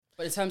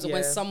But in terms of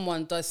when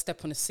someone does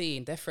step on the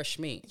scene, they're fresh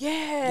meat.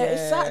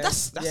 Exactly.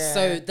 That's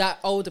So that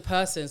older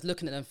person's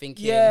looking at them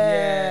thinking,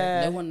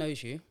 no one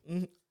knows you.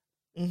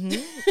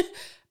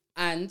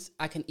 And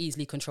I can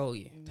easily control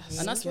you.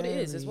 And that's what it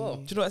is as well.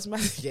 Do you know what's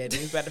mad? Yeah,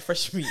 they about the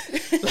fresh meat.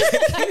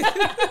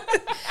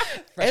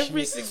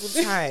 Every single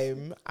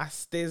time,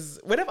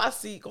 whenever I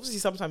see, obviously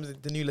sometimes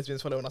the new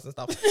lesbians following us and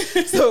stuff.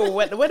 So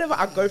whenever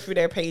I go through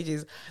their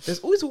pages, there's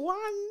always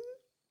one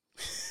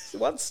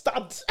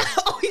stud.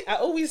 I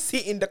always see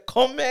in the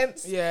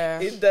comments,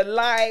 in the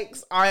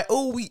likes.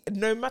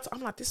 No matter,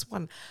 I'm like, this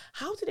one,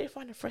 how do they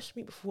find a fresh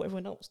meat before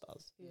everyone else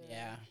does?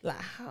 Yeah. Like,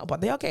 how?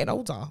 But they are getting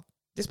older.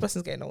 This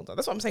person's getting older.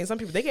 That's what I'm saying. Some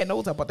people, they're getting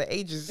older, but the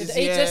age is...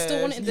 They're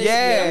still wanting the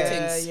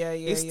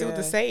youngstings. It's still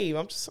the same.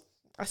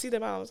 I see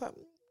them out. I was like,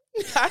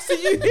 I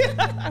see you.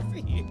 I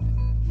see you.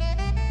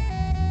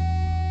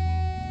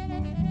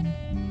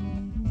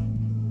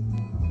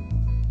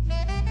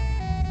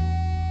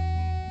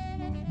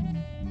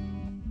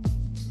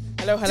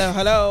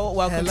 Hello.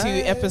 Welcome to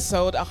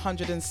episode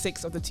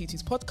 106 of the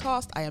Tutus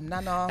podcast. I am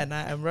Nana. And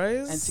I am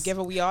Rose. And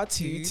together we are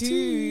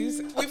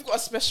Tutus. We've got a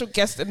special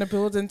guest in the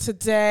building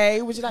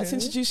today. Would you like to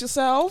introduce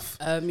yourself?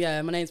 My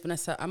name's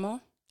Vanessa Amor.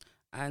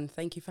 And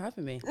thank you for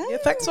having me. Yeah,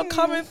 thanks for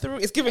coming through.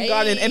 It's giving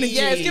Ghanaian energy.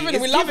 Yeah,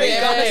 we love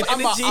it.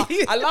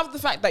 Energy. I love the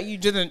fact that you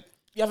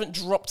haven't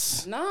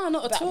dropped. No,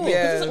 not at all.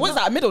 Yeah. What is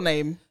that, a middle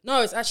name?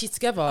 No, it's actually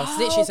together. It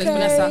literally says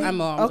Vanessa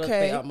Amor. I'm going to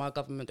pay up my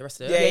government, the rest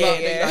of Yeah.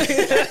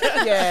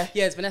 it.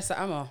 Yeah, it's Vanessa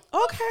Amor.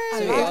 Okay. So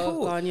we got a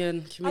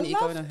Ghanaian community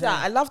going on here.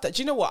 I love that.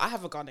 Do you know what? I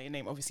have a Ghanaian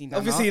name, obviously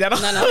Nana.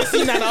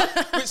 Nana.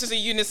 Which is a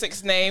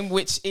unisex name,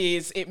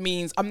 it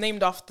means I'm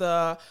named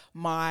after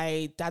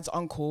my dad's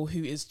uncle,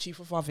 who is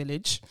chief of our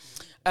village.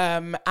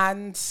 And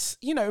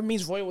it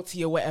means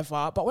royalty or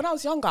whatever. But when I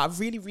was younger, I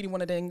really, really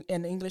wanted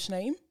an English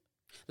name.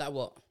 Like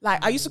what?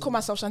 Like I used to call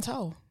myself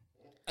Chantal.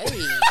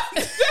 Hey.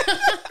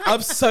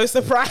 I'm so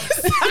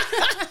surprised.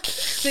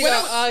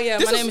 My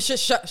name is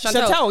Chantal.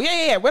 Chantal.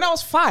 Yeah. When I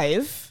was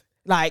 5,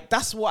 like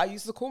that's what I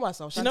used to call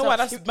myself. Chantal. You know why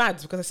that's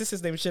mad? Because her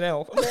sister's name is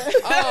Chanel.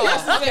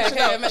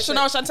 Okay.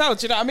 Chanel Chantal.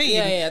 Do you know what I mean?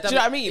 Yeah. Do you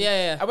know what I mean?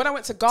 Yeah. And when I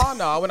went to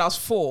Ghana when I was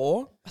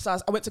 4,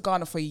 I went to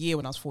Ghana for a year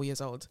when I was 4 years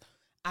old.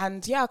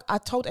 And I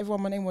told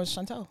everyone my name was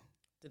Chantal.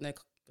 Didn't they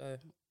go?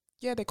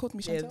 Yeah, they called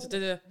me Chantal.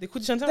 They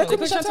called you Chantal? They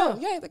called me Chantal.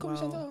 Yeah, they called me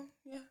Chantal.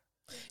 Yeah.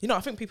 You know, I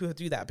think people who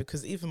do that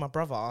because even my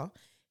brother,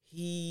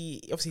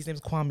 obviously his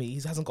name's Kwame. He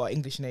hasn't got an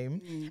English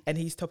name, and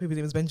he's told people his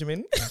name is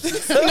Benjamin.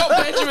 Not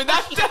Benjamin.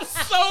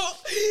 That's so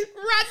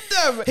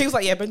random. He was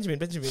like, "Yeah, Benjamin."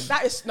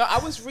 That is no. I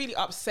was really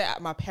upset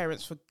at my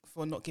parents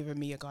for not giving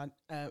me an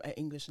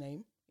English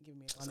name. Giving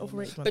me a Ghana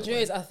name. But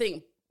you know, I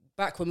think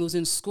back when we was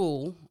in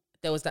school,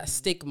 there was that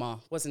stigma,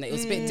 wasn't it? It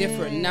was a bit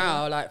different.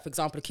 Now, like for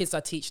example, the kids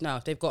I teach now,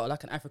 if they've got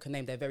like an African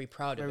name, they're very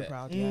proud of it. Very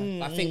proud, yeah.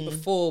 But I think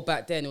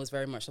back then, it was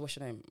very much. So what's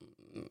your name?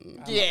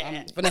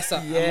 I'm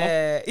Vanessa.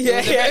 Yeah.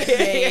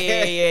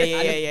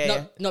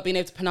 Not being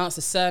able to pronounce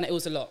the surname, it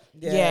was a lot.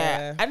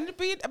 Yeah. And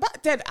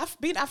back then,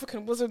 being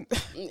African wasn't.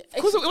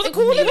 It wasn't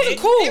cool.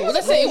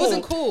 Let's say it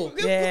wasn't cool.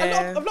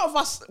 Yeah. A lot of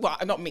us, well,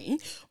 not me,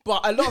 but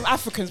a lot of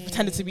Africans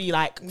pretended to be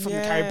like from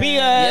the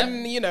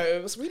Caribbean. You know,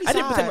 it was really. I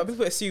didn't pretend, but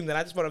people assume that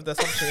I just wanted the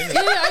assumption.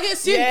 Yeah, I get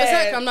assumed.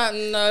 Exactly. I'm like,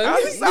 no.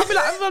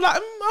 I'm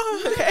like,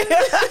 okay.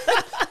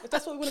 If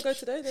that's what we want to go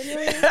today, then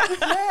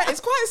yeah,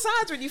 it's quite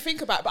sad when you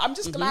think about it, but I'm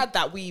just glad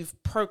that we've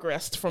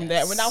progressed from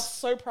there. We're now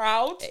so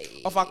proud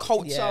of our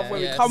culture, of where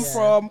we come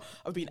from,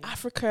 of being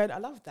African. I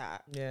love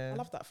that. Yeah. I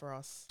love that for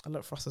us. I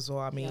love it for us as well.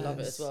 I mean, I love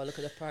it as well. Look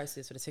at the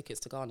prices for the tickets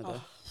to Ghana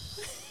though.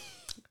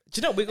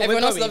 Do you know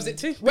everyone else loves it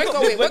too? We're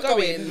going. We're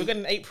going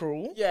in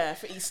April. Yeah,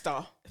 for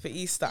Easter.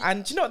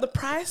 And do you know what the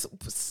price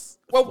was?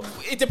 Well,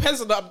 it depends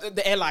on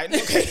the airline.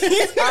 Okay.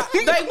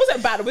 No, it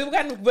wasn't bad.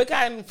 We're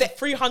going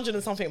 300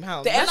 and something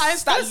pounds. The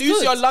airlines that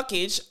lose your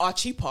luggage are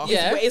cheaper.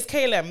 Yeah. It's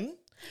KLM.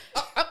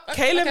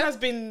 KLM has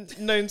been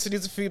known to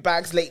lose food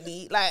bags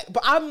lately. Like,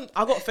 but I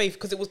got faith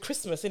because it was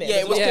Christmas, innit?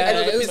 Yeah,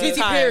 it was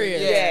busy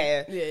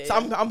period. Yeah.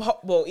 So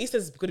well,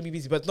 Easter's going to be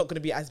busy, but it's not going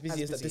to be as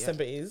busy as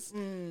December is.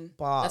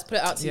 But let's put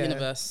it out to the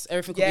universe.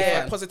 Everything could be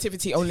fine.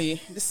 Positivity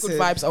only. Good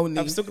vibes only.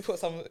 I'm still going to put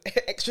some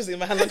extras in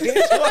my hand luggage.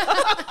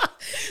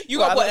 You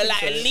got to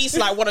put at least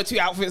like 1 or 2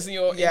 outfits in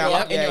your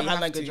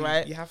hand luggage,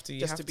 right? You have to.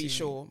 Just to be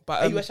sure.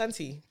 But are you a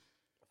Shanti?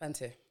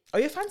 Fancy. Oh,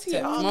 you're Fanti?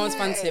 My mom's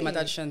Fanti, my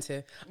dad's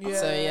Shanti.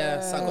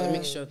 Yeah. So I got a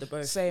mixture of the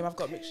both. Same, I've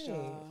got a mixture.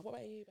 What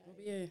about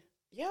you?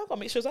 Yeah, I've got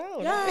mixtures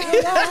out. Yeah.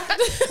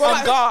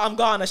 I'm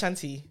Ghana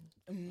Shanti.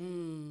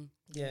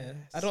 Yeah.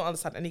 I don't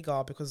understand any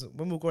Gar because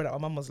when we were growing up,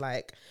 my mum was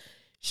like,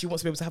 she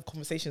wants to be able to have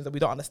conversations that we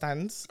don't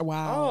understand.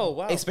 Wow. Oh,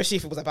 wow. Especially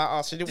if it was about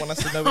us. She didn't want us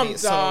to know I'm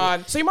it.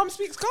 done. So your mum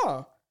speaks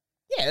Gar?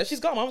 Yeah, she's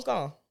Gar. Mom's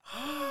Gar.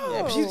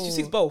 Yeah, but she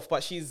speaks both,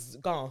 but she's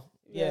Gar.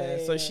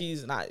 So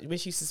she's like, when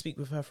she used to speak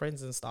with her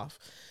friends and stuff,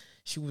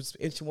 she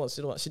didn't want us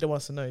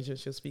to know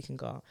she was speaking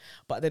Gar.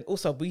 But then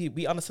also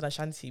we understand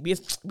Ashanti, we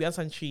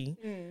understand Tree,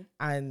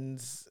 and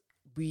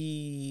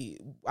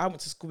I went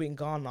to school in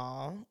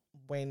Ghana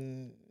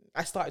when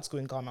I started school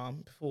in Ghana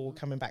before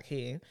coming back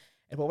here,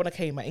 But when I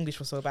came, my English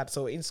was so bad.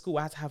 So in school,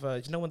 I had to have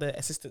when the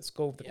assistants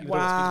go with the people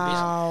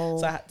Wow. don't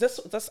speak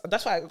English. So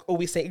that's why I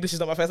always say English is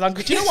not my first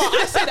language. Do you know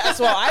what? I say that as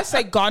well. I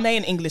say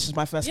Ghanaian English is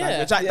my first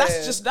language. Like,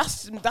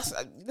 that's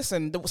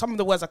listen, some of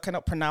the words I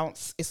cannot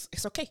pronounce,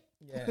 it's okay.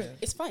 Yeah.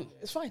 It's fine.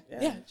 It's fine. Yeah.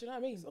 Do you know what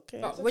I mean? Okay.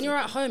 But when you're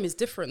at home, it's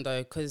different though,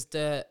 because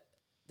the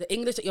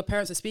English that your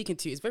parents are speaking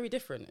to is very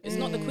different. It's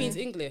not the Queen's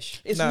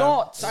English. It's No.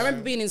 not. So I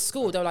remember being in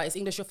school, they were like, "Is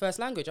English your first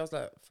language?" I was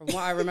like, "From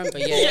what I remember,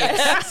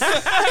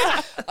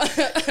 yeah."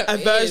 A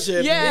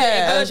version.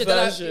 Yeah. Version.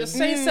 They're like, you're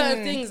saying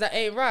certain things that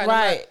ain't right. And I'm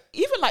Right. like,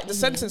 Even like the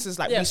sentences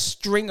like Yeah. we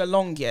string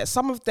along,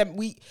 some of them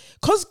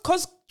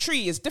cause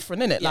tree is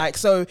different, innit? Like,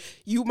 so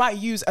you might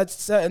use a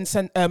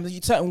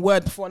certain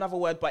word before another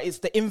word, but it's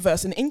the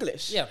inverse in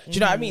English. Yeah. Do you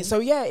know what I mean? So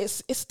yeah,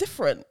 it's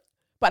different.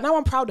 But now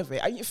I'm proud of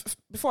it.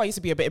 Before I used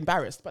to be a bit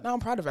embarrassed, but now I'm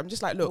proud of it. I'm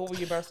just like, look, What were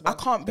you embarrassed I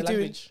about? can't be The doing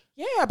language?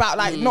 about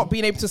like not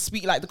being able to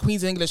speak like the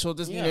Queen's English or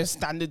just Yeah.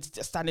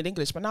 standard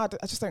English. But now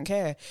I just don't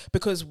care,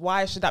 because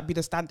why should that be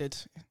the standard?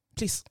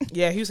 Please.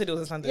 Yeah, who said it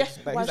was a standard? Yeah,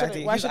 Like, why whose should it-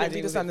 idea- why whose should it idea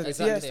be the was standard?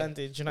 Exactly. Yeah.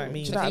 Standard. Do you know what I mean? Do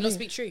you Do know you what I not mean?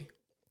 speak tree?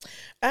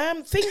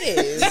 Thing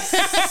is,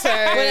 What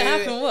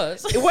happened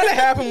was, what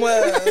happened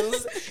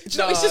was, do you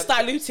know, it's just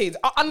diluted.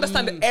 I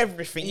understand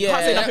everything. You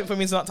can't say Yeah. nothing for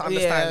me to not to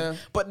understand.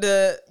 Yeah. But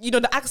the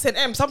actuent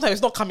M, sometimes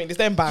it's not coming. It's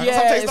then bang. Yeah,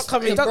 Sometimes it's it's- not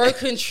coming. it does-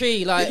 broken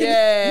tree, like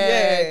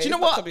Yeah. Do you know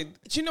it's not what? coming.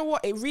 Do you know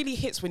what? It really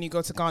hits when you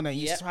go to Ghana.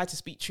 You Yeah. try to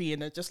speak tree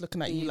and they're just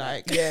looking at you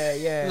like,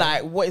 Yeah.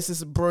 like, what is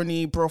this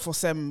brony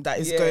brofosem that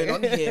is Yeah. going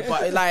on here?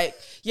 But like,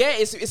 yeah,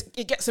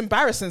 it gets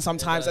embarrassing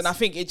sometimes, does. and I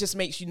think it just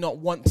makes you not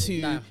want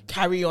to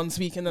carry on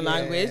speaking the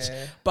language.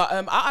 Yeah. But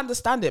I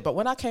understand it. But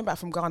when I came back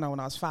from Ghana when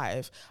I was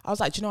 5, I was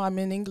like, do you know, I'm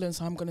in England,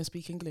 so I'm gonna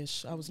speak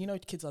English. I was,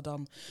 kids are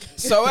dumb.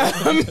 So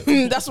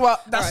that's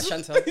what. That's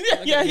Alright,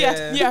 Chantal.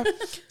 yeah.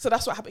 So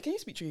that's what happened. Can you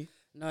speak tree?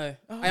 no,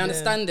 I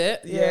understand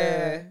it.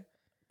 Yeah.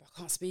 I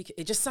can't speak it.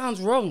 It just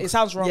sounds wrong. It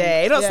sounds wrong.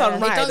 Yeah, it does sound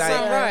It right. does like-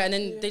 sound right, and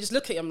then they just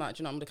look at you. I'm like,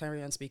 do you know, I'm gonna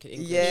carry on speaking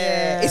English.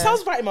 Yeah. It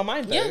sounds right in my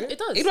mind though. Yeah, it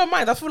does. In my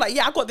mind, I feel like,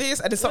 I got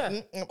this, and it's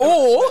something.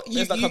 Or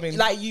It's not coming.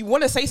 you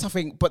want to say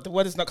something, but the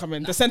word is not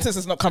coming. The sentence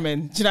is not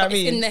coming. Do you know what I But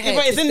it's mean? in the head.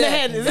 But it's in the It's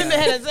head. there. It's in the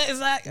head. It's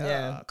like,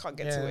 Yeah. I can't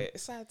get Yeah. to it.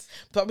 It's sad.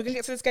 But we're gonna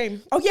get to this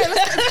game. Oh yeah,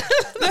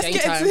 let's Game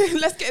get time.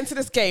 let's get into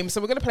this game. So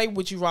we're gonna play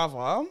Would You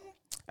Rather.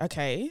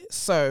 Okay,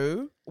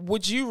 so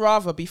would you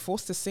rather be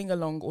forced to sing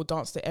along or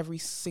dance to every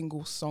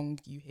single song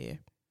you hear?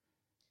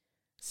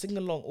 Sing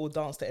along or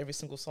dance to every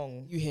single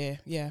song. You hear,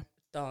 yeah.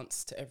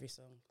 Dance to every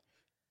song.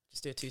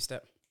 Just do a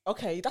 2-step.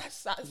 Okay,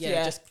 that's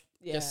Yeah, just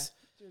just just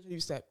do a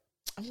two-step.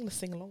 I'm gonna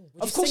sing along.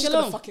 Would Of you course, sing she's gonna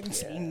along? fucking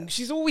sing.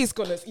 She's always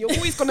gonna. You're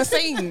always gonna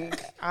sing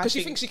because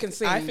she thinks she can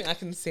sing. I think I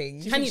can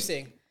sing. Can you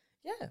sing?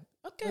 Yeah.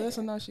 Okay. Yes,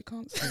 no, she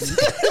can't sing.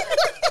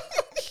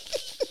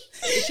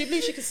 If she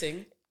believes she can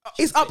sing,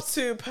 It's up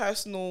to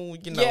personal,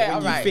 Yeah,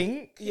 when alright. you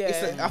think.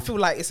 Yeah. I feel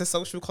like it's a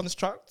social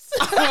construct.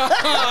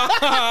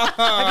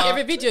 have you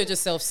ever videoed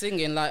yourself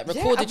singing, like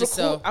recorded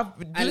yourself I've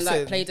and listen,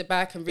 like played it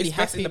back and really it's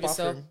best happy in with the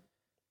yourself? bathroom.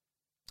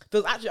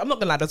 There's actually, I'm not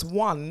gonna lie, there's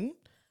one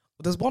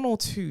or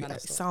two. Man, It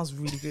that's sounds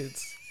really good.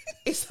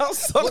 It sounds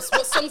so. What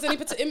songs any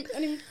ones in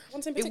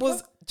particular? It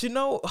was. Do you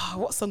know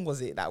what song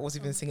was it that was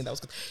even singing? That was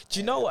good. Do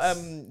you know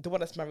the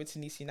one that's married to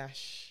Niecy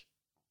Nash?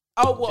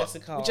 Oh, what?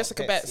 Jessica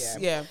Jessica Betts, Betts.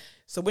 yeah. Yeah.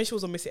 So when she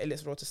was on Missy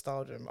Elliott's Road to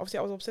Stardom, obviously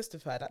I was obsessed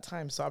with her at that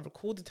time. So I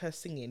recorded her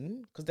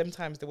singing because them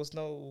times there was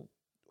no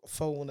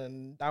phone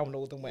and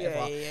download and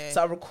whatever. Yeah.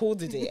 So I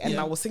recorded it and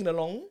I was singing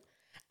along,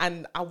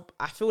 and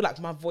I feel like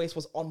my voice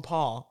was on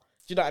par.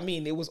 Do you know what I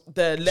mean? It was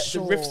the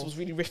riffs was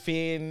really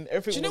riffing.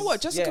 Everything. Do you know was-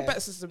 what? Jessica yeah.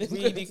 Betts is a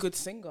really good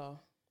singer.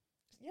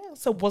 Yeah.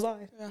 So was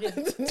I?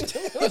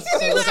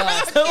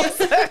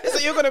 So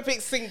you're gonna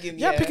pick singing?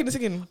 Yeah, picking the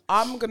singing.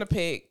 I'm gonna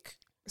pick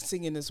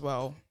singing as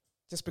well,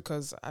 just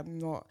because I'm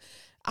not.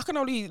 I can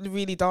only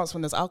really dance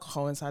when there's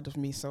alcohol inside of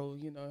me, so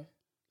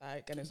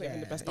like, and it's not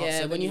even the best. Yeah,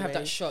 dancer when you have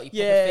anyway. that shot, you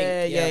Yeah,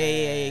 think.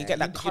 yeah. You get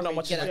that. You're not courage,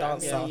 much of a do you know what I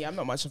dancer. mean? Yeah, I'm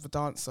not much of a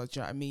dancer. Do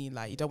you know what I mean?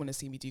 Like, you don't want to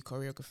see me do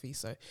choreography,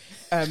 so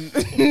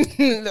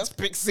let's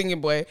pick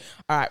singing, boy.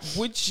 All right.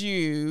 Would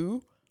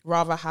you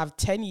rather have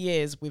 10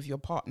 years with your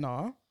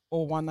partner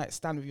or one night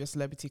stand with your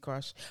celebrity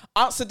crush?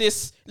 Answer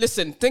this.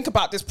 Listen, think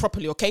about this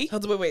properly, okay?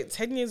 Hold on, wait.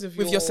 10 years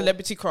With your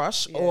celebrity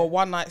crush Yeah. or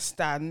one night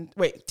stand.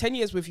 Wait, 10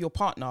 years with your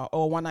partner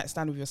or one night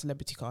stand with your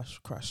celebrity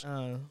crush.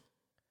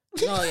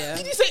 Oh yeah.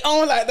 Did you say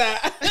oh like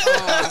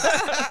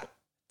that?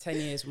 10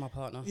 years with my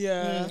partner.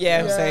 Yeah.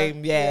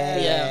 Same. Yeah.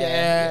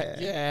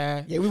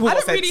 Yeah. Yeah, we I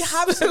don't really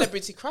have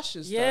celebrity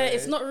crushes. Yeah, though.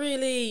 it's not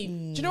really. Do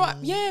you know what?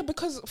 Yeah,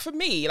 because for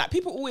me, like,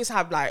 people always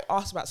have like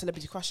asked about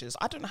celebrity crushes.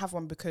 I don't have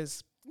one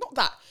because not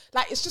that,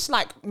 like, it's just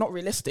like not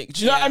realistic.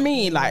 Do you know what I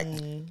mean? Like,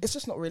 it's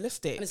just not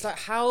realistic. And it's like,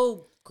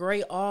 how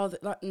great are they?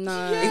 Like,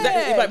 nah. Yeah.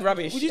 Exactly. It might be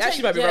rubbish. Would you It actually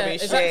take- might be yeah,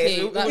 rubbish. exactly.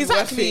 Yeah, Like,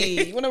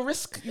 Exactly. You want to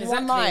risk one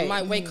Exactly. night. You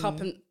might wake up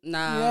and you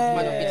might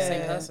not be the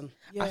same Yeah. person.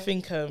 Yeah. I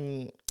think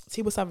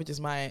Tiwa Savage is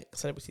my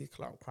celebrity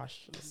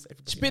crush.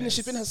 She's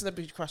been her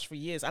celebrity crush for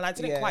years, and I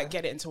didn't Yeah. quite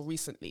get it until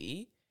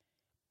recently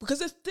because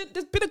there's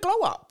been a glow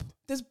up.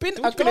 there's been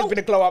a There's girl. been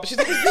a glow up. She's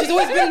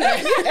always been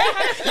there.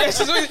 Yeah,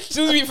 she's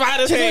always been fine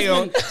as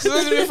hell. She's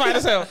always been fine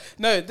as hell.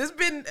 No, there's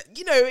been,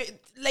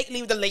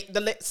 lately with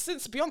the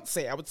since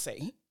Beyonce, I would say.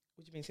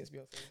 What do you mean since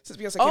Beyonce? Since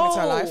Beyonce came into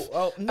her life.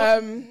 Oh,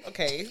 no.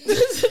 Okay.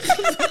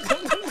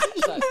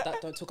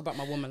 Don't talk about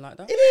my woman like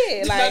that.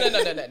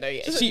 No.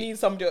 Yeah, She needs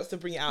somebody else to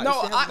bring it out. no, She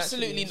hasn't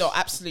absolutely actually- not.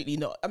 Absolutely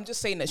not. I'm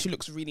just saying that she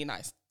looks really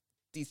nice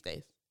these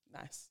days.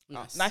 Nice.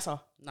 Nicer.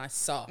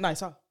 Nice.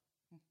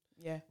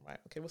 Yeah. Right.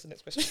 Okay. What's the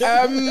next question?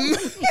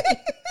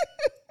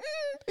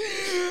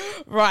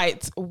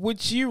 Right.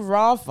 Would you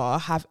rather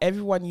have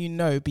everyone you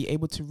know be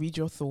able to read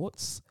your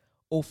thoughts,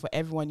 or for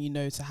everyone you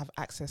know to have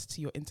access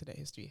to your internet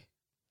history?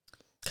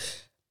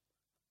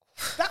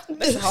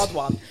 That's a hard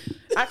one.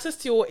 Access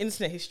to your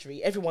internet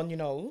history, everyone you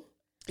know,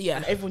 Yeah.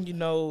 and everyone you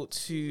know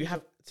to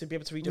have to be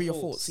able to read your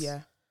thoughts.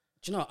 Yeah.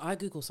 Do you know, I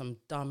Google some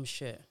dumb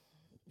shit.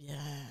 Yeah.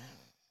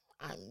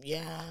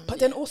 Yeah. But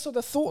then also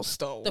the thoughts,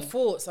 though. The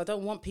thoughts, I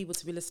don't want people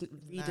to be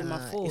reading my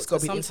thoughts. It's got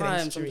to be But internet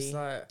sometimes I'm history. just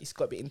like, It's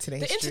got to be internet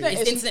The history.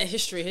 internet it's internet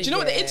history. Do you know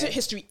what? The internet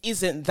history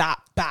isn't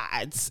that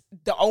bad.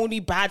 The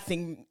only bad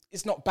thing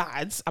is not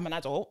bad. I'm an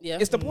adult. Yeah.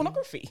 It's the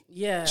pornography.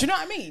 Yeah. Do you know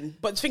what I mean?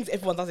 But the thing is,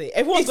 everyone does it.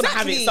 Everyone's going to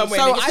have it Exactly. somewhere.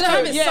 So They I just I have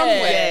don't- it yeah.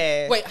 somewhere.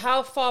 Yeah. Wait,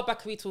 how far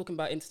back are we talking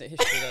about internet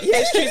history? Though? Yeah,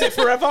 history, is it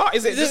forever?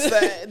 Is it just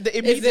the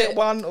immediate it-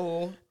 one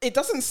or? It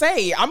doesn't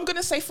say. I'm going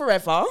to say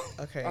forever.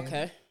 Okay.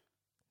 Okay.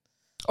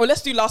 Or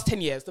let's do last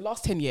 10 years. The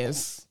last 10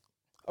 years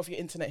of your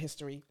internet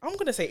history. I'm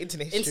going to say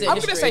internet history. Internet I'm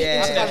going to say yeah.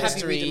 internet I can't have you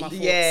history. reading my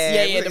thoughts. Yeah,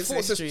 Yeah, the internet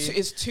thoughts history.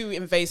 is too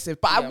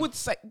invasive. But I Yeah. would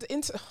say the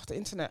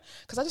internet,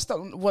 because I just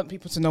don't want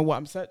people to know what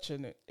I'm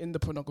searching in the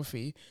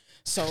pornography.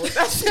 So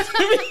that's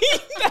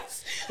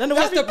No,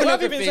 That's what the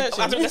have you been pornography.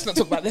 searching? let's not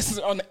talk about this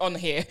on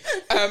here.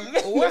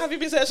 What have you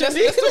been searching?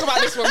 Let's talk about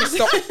this when we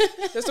stop.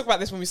 Let's talk about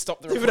this when we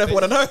stop the People don't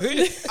recording. want to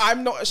know.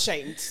 I'm not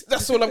ashamed.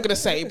 That's all I'm gonna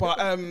say. But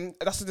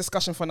that's a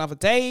discussion for another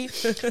day.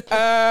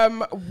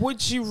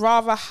 Would you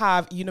rather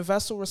have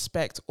universal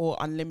respect or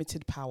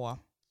unlimited power?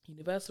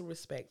 Universal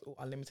respect or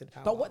unlimited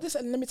power. But what does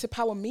unlimited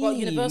power mean? Well,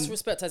 universal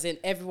respect as in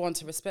everyone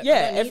to respect. Yeah, I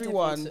don't need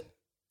everyone.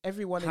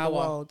 Everyone in the Power.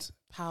 world.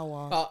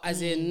 Power. But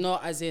as in,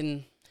 not as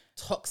in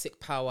toxic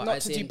power. Not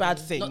as to do in bad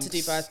Not to do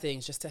things. bad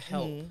things, just to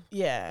help.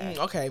 yeah.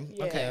 Okay.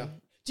 Yeah. Okay.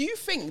 Do you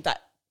think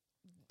that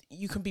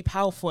you can be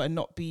powerful and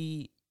not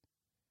be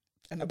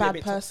And a be bad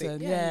bit toxic.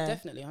 person? Yeah,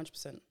 definitely,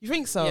 100%. You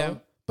think so? Yeah.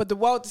 But the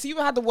world, see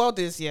how the world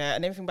is, yeah,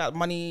 and everything about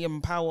money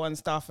and power and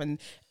stuff, and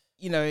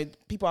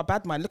people are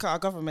bad man. Look at our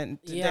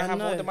government; Yeah, they I have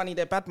all know. the money.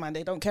 They're bad man.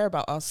 They don't care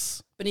about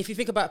us. But if you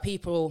think about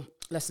people,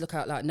 let's look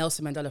at like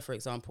Nelson Mandela, for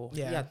example.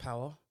 Yeah. He had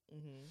power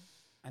Mm-hmm.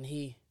 and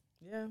he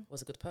Yeah.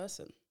 was a good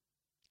person.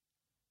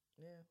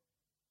 Yeah.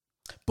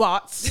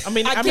 But I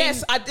mean,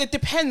 it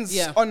depends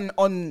Yeah.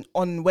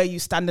 on where you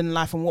stand in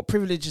life and what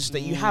privileges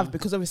that you have,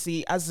 because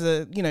obviously, as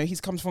a he's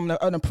comes from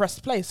an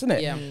oppressed place, isn't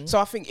it? Yeah. So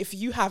I think if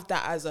you have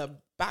that as a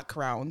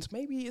background,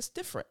 maybe it's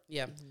different.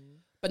 Yeah.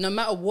 But no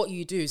matter what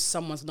you do,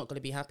 someone's not going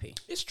to be happy.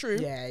 It's true.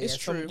 Yeah. it's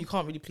true. You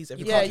can't really please You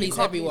everyone. Yeah, can't you please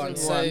can't everyone.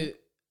 please So everyone.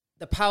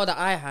 the power that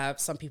I have,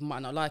 some people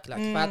might not like it.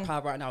 Like if I had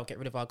power right now, I'll get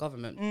rid of our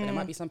government. But there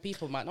might be some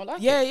people who might not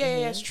like Yeah, it.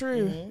 yeah, it's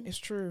true. It's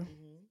true.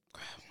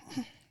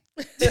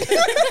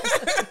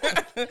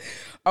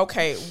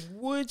 Okay,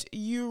 would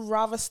you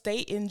rather stay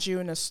in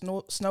during a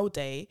snow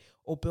day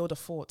or build a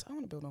fort? I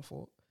want to build a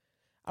fort.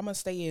 I'm gonna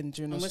stay in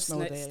during I'm a going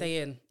snow to day. stay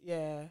in.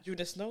 Yeah,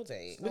 During a snow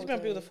day. Snow What do you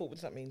mean build a day. fort? What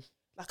does that mean?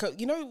 like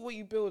what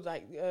you build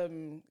like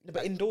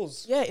But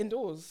indoors. yeah,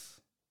 indoors.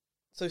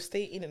 So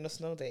stay in a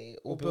snow day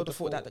Or build a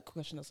fort. That the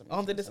question doesn't make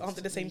Aren't they sense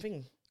the to same me.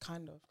 thing?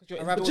 Kind of. I'd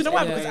Do rather you know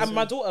why? Yeah, Because yeah.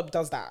 my daughter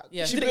does that.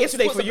 Yeah. She She did it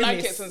yesterday for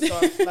blankets Eunice.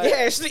 and stuff. Like,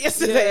 Yeah, she did it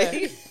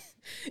yesterday.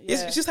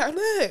 Yeah. She's like,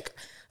 look.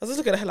 I was just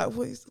looking at her like,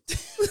 what is? but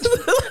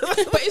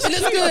it's looks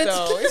good good.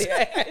 though.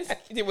 Yeah.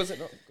 It wasn't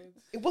not good.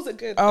 It wasn't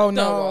good. Oh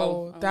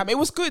No, no! Damn, it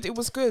was good. It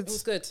was good. It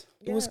was good.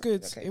 It was Yeah,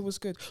 good. okay. It was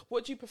good.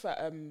 What do you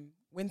prefer,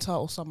 winter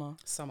or summer?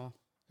 Summer.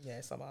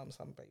 Yeah, some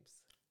babes.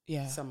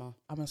 Yeah, Summer.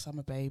 I'm a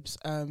summer babes.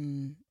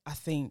 I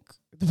think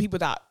the people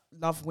that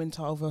love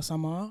winter over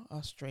summer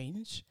are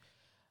strange.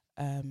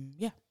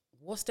 Yeah.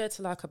 What's there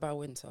to like about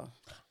winter?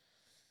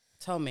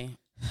 Tell me.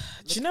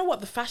 Do you know what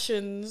the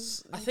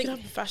fashions? I you think can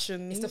have the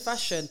fashions. It's the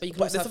fashion, but you can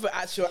But also there's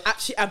have something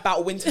actually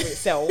about winter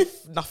itself.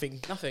 Nothing.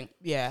 nothing.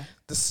 Yeah.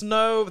 The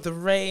snow, the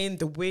rain,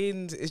 the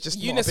wind is just.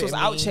 Eunice not a was bit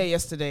of out me. here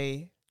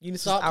yesterday.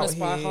 Eunice was out Darkness here.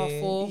 by half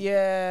four.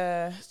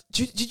 Yeah.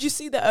 Did you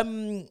see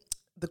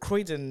the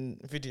Croydon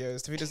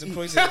videos? The videos of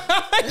Croydon.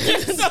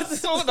 I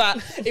saw that.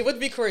 It would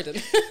be Croydon.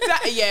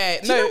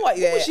 Yeah. Do you know what?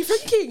 Yeah. was she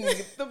thinking?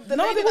 The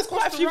No, lady there was that quite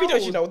a crossed few the videos.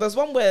 road. You know, there's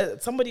one where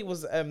somebody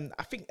was.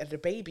 I think the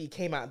baby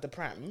came out of the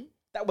pram.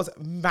 That was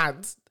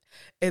mad.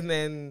 And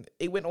then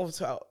it went over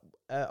to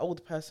an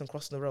old person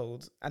crossing the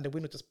road, and the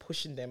wind was just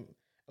pushing them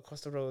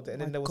across the road. And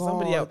then there was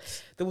somebody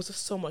else. There was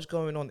just so much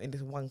going on in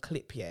this one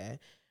clip. Yeah,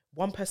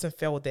 one person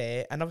fell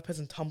there, another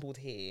person tumbled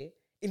here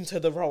into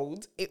the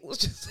road. It was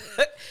just,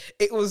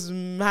 it was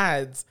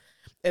mad.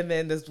 And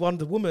then there's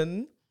the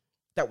woman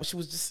that she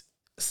was just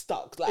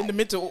stuck like in the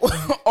middle. Do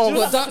Oh, you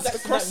know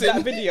that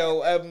crossing. video.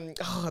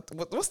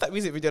 What's that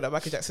music video that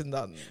Michael Jackson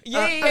done?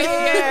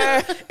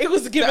 Yeah. It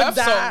was The given F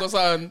that. song or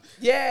something.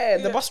 Yeah,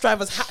 the bus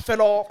driver's hat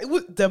fell off. It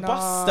was the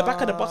bus. The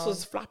back of the bus Nah.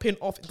 was flapping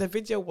off. The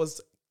video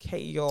was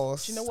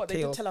chaos. Do you know what? They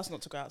did Chaos. tell us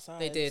not to go outside.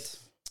 They did.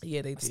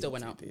 Yeah, they did. still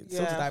went They out. did. So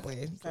did Yeah. I,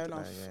 boy. Fair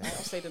enough. Yeah. I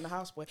stayed in the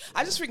house, boy.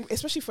 I just think,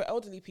 especially for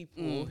elderly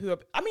people who are,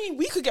 I mean,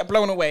 we could get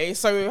blown away.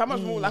 So how much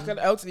more like an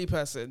elderly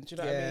person? Do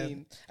you know what I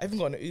mean? I even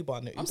got an Uber.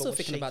 And the I'm Uber still was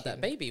thinking about that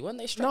shaking. baby. Weren't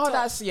they strapped No, up?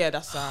 that's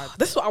sad.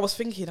 That's what I was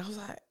thinking. I was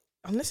like,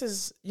 unless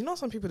it's, you know,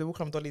 some people they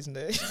walk on dollies in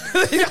there.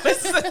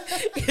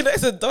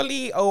 It's a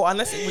dolly, or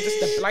unless it was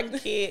just a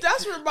blanket.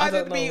 That's I reminded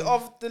don't me know.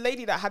 of the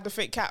lady that had the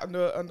fake cat on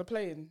the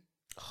plane.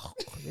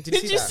 Did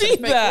Did you see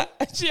that?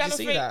 She Did had you a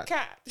see fake that?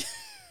 cat.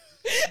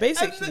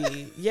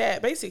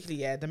 Basically,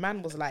 yeah. The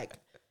man was like,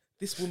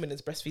 "This woman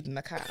is breastfeeding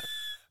a cat."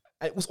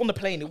 And it was on the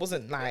plane. It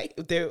wasn't like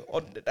they.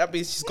 That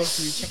means she's gone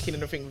through checking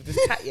and everything with this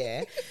cat.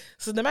 Yeah.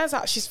 So the man's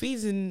like, she's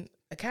feeding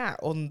a cat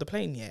on the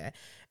plane. Yeah.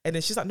 And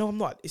then she's like, "No, I'm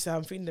not. It's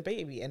I'm feeding the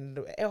baby." And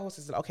the air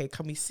hostess is like, "Okay,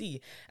 can we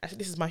see?" I said,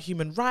 "This is my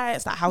human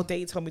rights. Like, how dare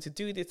you tell me to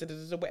do this?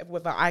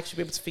 Whether I actually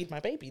be able to feed my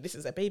baby. This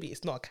is a baby.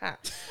 It's not a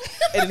cat."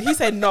 And then he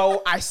said,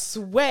 "No, I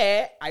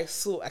swear, I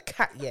saw a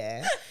cat."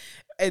 Yeah.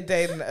 And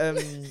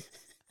then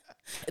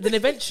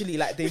eventually,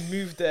 like they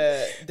moved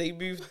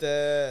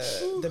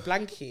the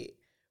blanket.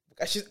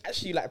 She's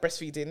actually like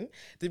breastfeeding.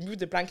 They moved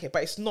the blanket,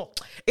 but it's not.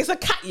 It's a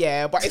cat,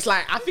 yeah, but it's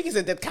like I think it's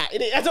a dead cat.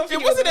 I don't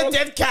think It wasn't a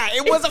dead cat.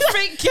 It was a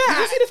fake Did you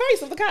cat. see the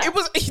face of the cat? It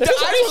was. The Did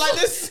eyes you were like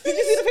this. Did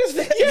you see the face of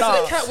the cat?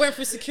 So the cat went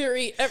through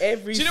security. Do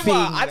Everything. you know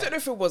what? I don't know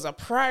if it was a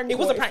prank. It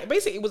was or a prank.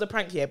 Basically, it was a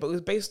prank, yeah, but it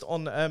was based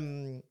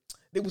on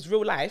it was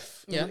real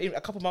life. Yeah.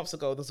 A couple months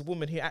ago, there's a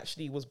woman who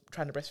actually was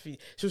trying to breastfeed.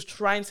 She was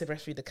trying to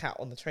breastfeed the cat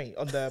on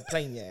the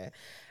plane, yeah.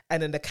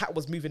 And then the cat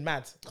was moving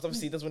mad because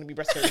obviously it doesn't want to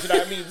be breastfed. You know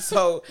what I mean?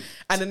 So,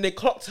 and then they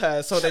clocked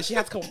her. So then she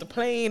had to come off the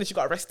plane and she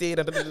got arrested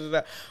and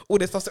all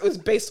this stuff. So it was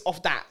based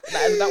off that.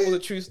 That was a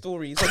true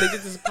story. So they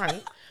did this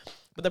prank,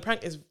 but the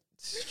prank is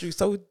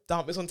so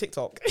dumb. It's on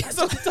TikTok. It's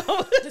so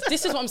dumb.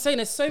 This is what I'm saying.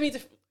 There's so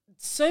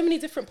many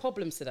different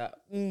problems to that.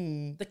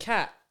 The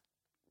cat,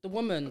 the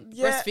woman,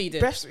 Yeah,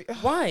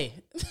 breastfeeding. Why?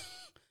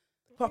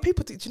 But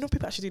people, do you know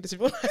people actually do this in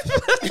real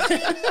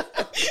life?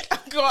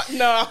 God,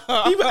 no.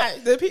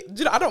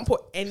 I don't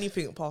put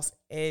anything past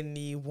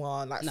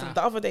anyone. Like Nah.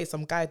 the other day,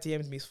 some guy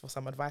DM'd me for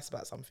some advice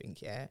about something,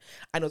 yeah,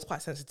 and it was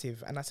quite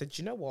sensitive. And I said,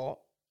 you know what?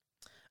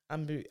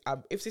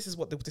 If this is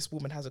what this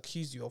woman has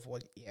accused you of,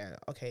 well, yeah,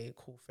 okay,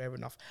 cool, fair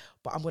enough.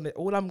 But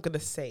all I'm gonna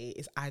say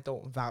is I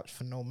don't vouch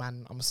for no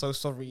man. I'm so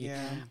sorry.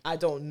 Yeah. I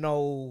don't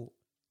know.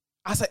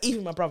 I said,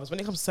 even my brothers, when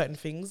it comes to certain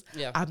things,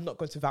 Yeah. I'm not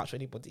going to vouch for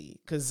anybody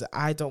because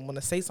I don't want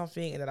to say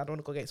something and then I don't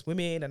want to go against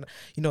women, and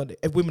you know,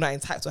 if women are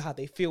entitled to how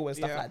they feel and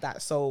stuff Yeah. like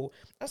that. So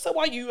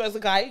are you as a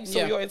guy, so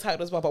Yeah. you're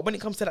entitled as well. But when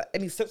it comes to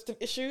any sensitive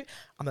issue,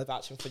 I'm not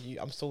vouching for you.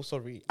 I'm so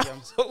sorry.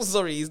 I'm so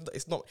sorry.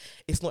 It's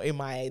not in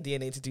my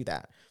DNA to do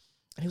that.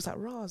 And he was like,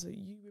 Raz,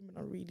 you women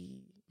are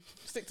really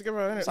Stick together,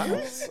 I was like,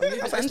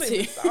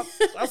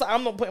 innit? I was like,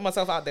 I'm not putting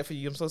myself out there for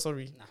you. I'm so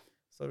sorry. Nah.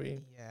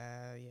 Sorry.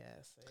 Yeah.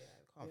 So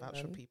can't Yeah,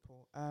 vouch for man.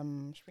 people.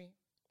 Should we?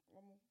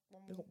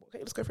 Okay,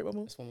 let's go for it one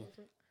more. This one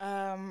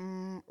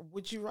more.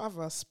 Would you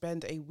rather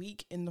spend a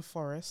week in the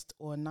forest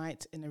or a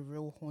night in a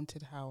real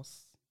haunted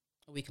house?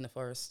 A week in the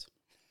forest.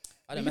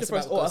 I You don't need mess a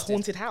forest about or a with ghosting.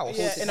 haunted house.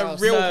 Yeah, Haunted in a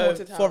house. real No,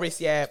 haunted house.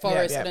 forest, yeah.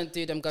 Forest. yeah. I don't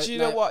do them. Do you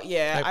know what?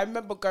 Yeah, Nope. I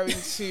remember going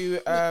to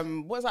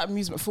what was that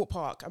amusement Fort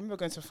Park? I remember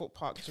going to Fort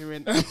Park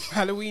during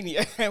Halloween,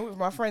 yeah, with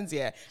my friends,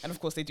 yeah, and of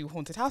course they do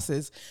haunted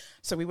houses.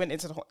 So we went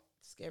into the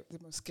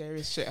most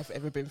scariest shit I've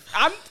ever been.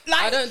 I'm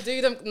like, I don't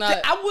do them. No.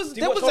 I was. Do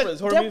you There watch was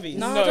horrors, a horror movies?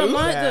 No, I don't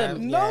like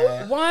them.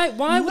 Yeah. Why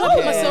would I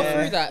put myself No.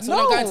 through that? So when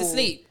I'm going to No.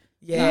 sleep.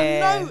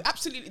 Yeah. No,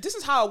 absolutely. This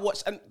is how I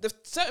watch, and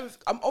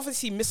I'm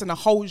obviously missing a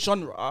whole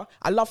genre.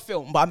 I love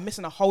film, but I'm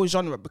missing a whole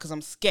genre because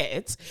I'm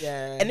scared.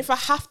 Yeah. And if I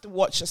have to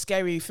watch a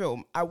scary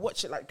film, I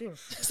watch it like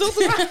this.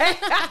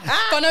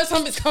 If I know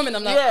something's coming,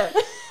 I'm like, Yeah.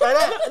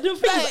 The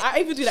thing is, I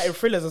even do that in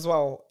thrillers as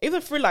well.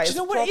 Even thriller. Do you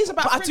know what it is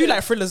about? But I do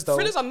like thrillers though.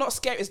 Thrillers are not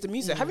scary. It's the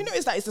music. Have you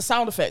noticed that it's the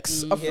sound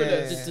effects of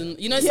thrillers? Yeah.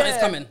 you know something's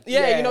coming.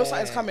 Yeah, you know Yeah,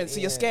 something's coming, so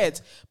you're yeah.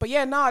 scared. But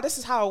yeah, this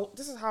is how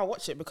I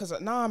watch it because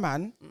nah,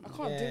 man, I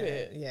can't do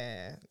it.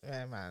 Yeah,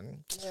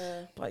 man.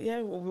 Yeah. But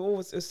yeah, we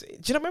always. Do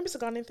you remember Mr.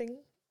 Ghanaian thing?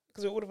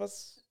 Because all of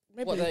us.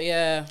 Maybe What the,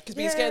 yeah. because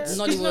being scared.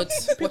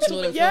 Nollywood, watching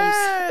all them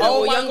Yeah. films.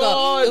 Oh Oh, my younger.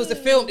 God. It was the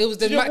film. It was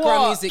the Do you know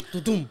background what? music.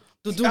 Dudum,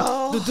 dudum,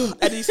 Oh. dudum.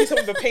 And you see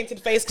someone with a painted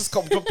face because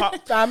come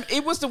up.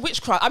 It was the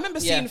witchcraft. I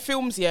remember seeing Yeah.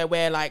 films,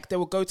 where like they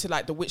would go to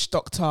like the witch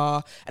doctor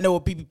and there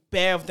would be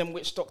bare of them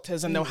witch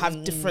doctors and they'll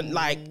have different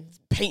like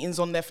paintings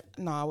on their.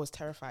 No, I was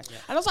terrified. And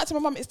I was like to my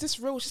mum, "Is this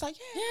real?" She's like,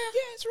 "Yeah,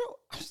 it's real."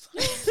 I was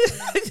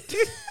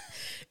like,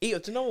 Ew,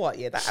 do you know what?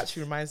 Yeah, that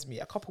actually reminds me.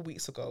 A couple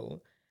weeks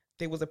ago,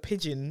 there was a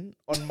pigeon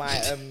on my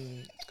so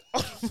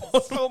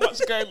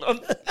much going on.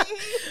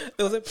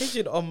 There was a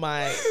pigeon on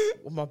my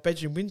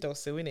bedroom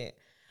windowsill, innit?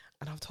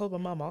 And I've told my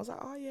mum, I was like,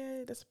 "Oh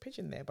yeah, there's a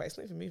pigeon there, but it's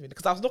not even moving."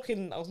 Because I was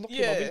knocking my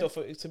Yeah. window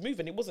for it to move,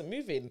 and it wasn't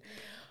moving.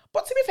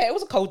 But to be fair, it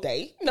was a cold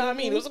day. You know what I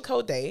mean? It was a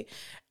cold day.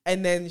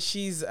 And then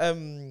she's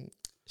come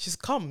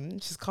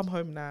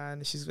home now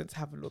and she's going to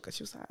have a look. And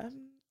she was like,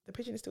 the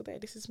pigeon is still there.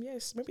 This is,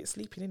 yes, maybe it's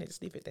sleeping in it.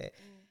 Just leave it there.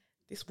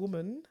 This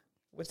woman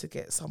went to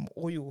get some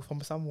oil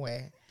from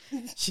somewhere.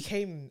 She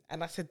came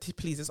and I said,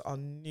 please, these are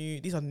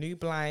new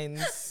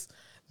blinds.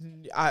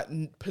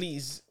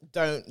 Please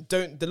don't.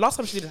 The last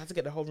time she did it, I had to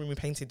get the whole room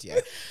repainted. Yeah,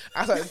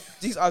 I was like,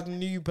 these are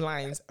new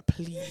blinds.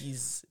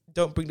 Please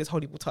don't bring this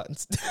holy water.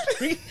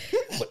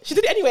 She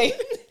did it anyway.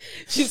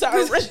 She's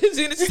like,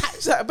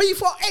 she's like, but you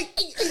thought, hey,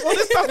 all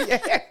this stuff.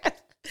 Yeah.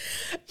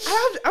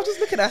 I'm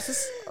just looking at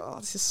this. Oh,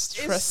 this is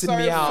stressing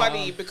me out. It's so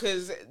funny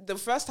because the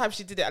first time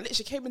she did it, I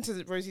literally came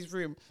into Rosie's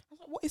room. I was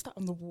like, what is that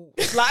on the wall?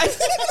 Like.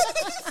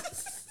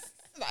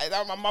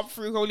 Like my mum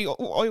threw holy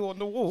oil on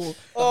the wall.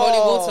 The holy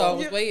water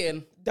was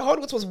waiting. The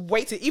holy water was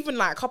waiting. Even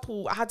like a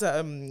couple, I had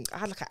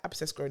like an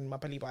abscess growing in my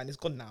belly button. It's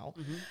gone now.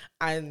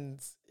 And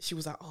she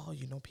was like, "Oh,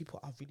 you know, people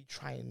are really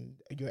trying.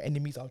 Your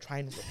enemies are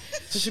trying."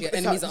 So she got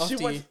enemies are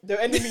after you.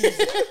 The enemies.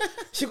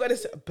 She got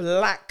this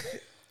black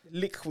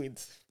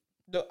liquid.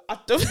 No, I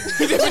don't.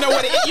 You don't even know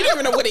what it is. You don't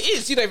even know what it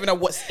is. You don't even know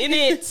what's in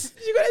it.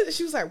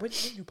 She was like, when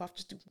you bath,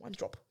 just do one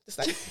drop. Just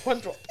like one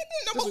drop.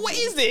 No, but what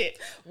is it?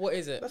 What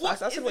is it? I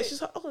said,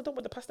 she's like, oh, I don't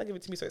want the pasta, give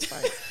it to me, so it's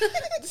fine.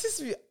 This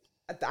is,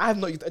 I have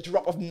not used a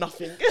drop of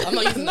nothing. I'm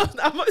not using that.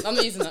 I'm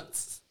not using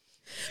that.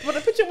 But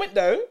the pigeon went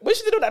though. When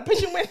she did all that,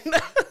 pigeon went.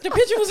 The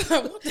pigeon was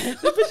like, what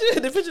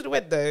the pigeon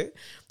went though.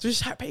 So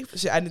she had paid for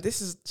shit. And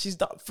she's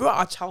done, throughout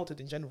our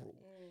childhood in general,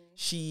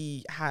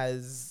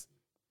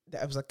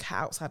 there was a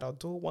cat outside our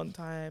door one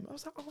time. I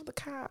was like, oh, the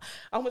cat.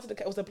 I went to the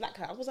cat. It was a black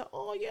cat. I was like,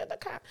 oh, yeah, the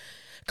cat.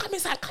 Come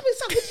inside.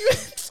 With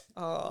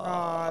you.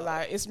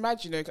 Like, it's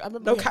mad, you know. I remember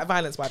no cat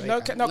violence, by the way. No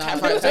cat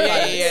violence.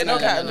 Yeah.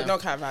 No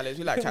cat violence.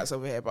 We like cats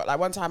over here. But like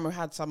one time we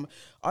had some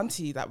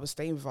auntie that was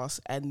staying with us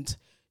and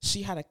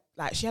she had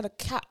a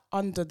cat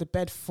under the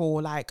bed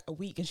for like a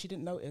week and she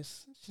didn't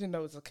notice. She didn't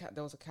know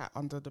there was a cat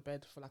under the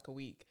bed for like a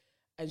week.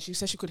 And she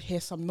said she could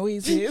hear some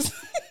noises.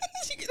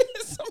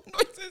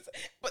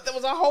 But there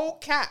was a whole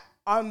cat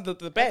under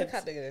the bed. The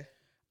cat there?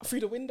 Through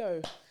the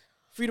window.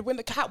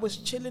 The cat was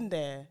chilling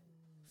there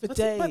for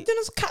days. But then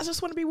cats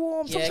just want to be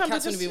warm. Yeah,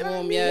 sometimes cats want to be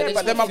warm. Yeah,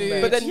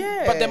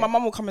 Yeah, but then my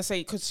mum will come and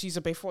say because she's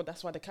a Bayford,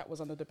 that's why the cat was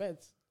under the bed.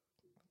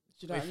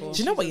 Do you know what I mean? Do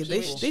you know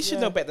what? They should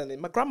know better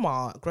than my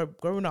grandma.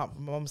 Growing up,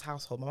 my mum's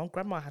household,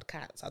 grandma had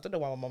cats. I don't know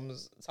why my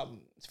mum's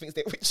thinks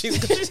they're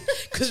witches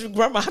because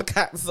grandma had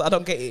cats. I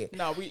don't get it.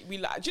 No, we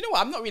like. Do you know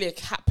what? I'm not really a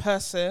cat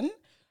person.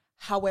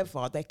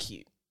 However, they're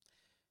cute.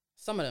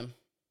 Some of them.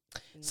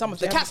 Some of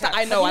the cats that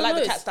I know, I like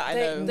the cats that I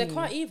know. They're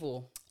quite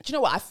evil. Do you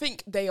know what? I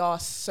think they are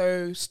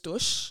so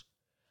stush.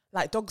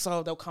 Like dogs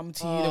they'll come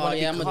to you. They want to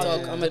be I'm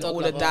a dog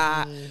all lover. of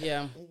that.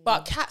 Yeah.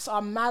 But cats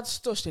are mad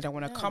stush. They don't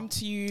want to come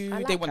to you.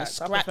 They want to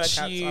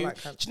scratch you. I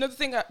like cats. Do you know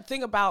the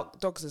thing about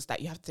dogs is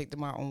that you have to take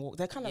them out on walk.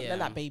 They're kind of they're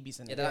like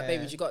babies, they're like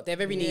babies. They're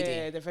very needy.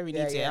 Yeah, they're very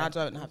needy. Yeah. And I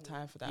don't have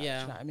time for that. Yeah.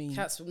 Do you know what I mean?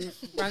 Cats will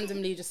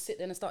randomly just sit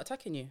there and start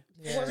attacking you.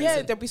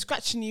 Yeah, they'll be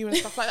scratching you and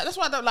stuff like that. That's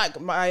why I don't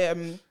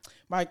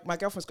like my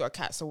girlfriend's got a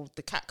cat, so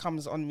the cat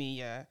comes on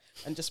me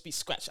and just be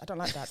scratched. I don't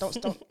like that.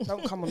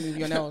 Don't come on me with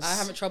your nails. I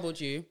haven't troubled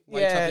you.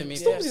 While you're troubling me.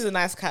 Stormzy's a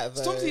nice cat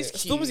though. Stormzy's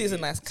cute. Stormzy is a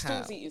nice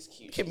cat. Stormzy is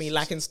cute. Look at me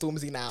liking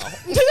Stormzy now. I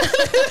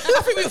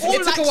think we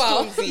all like took a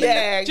while. Stormzy.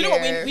 Yeah, Do you know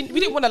what? We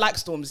didn't want to like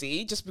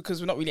Stormzy just because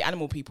we're not really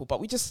animal people,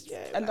 but we just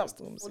end up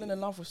Stormzy. falling in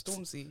love with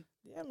Stormzy.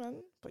 Yeah, man.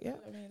 But yeah,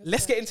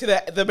 let's get into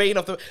the main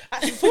of the.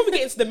 Actually, before we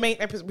get into the main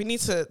episode, we need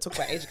to talk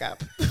about age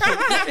gap.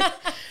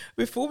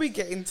 Before we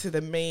get into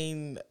the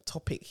main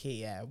topic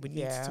here, we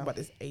need to talk about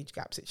this age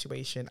gap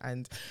situation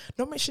and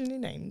not mention any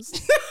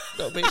names.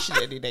 Not mention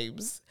any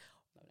names.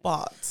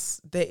 But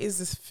there is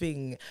this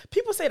thing.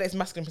 People say that it's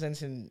masculine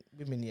presenting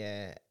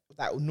women,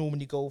 that will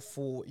normally go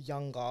for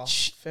younger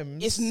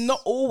femmes. It's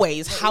not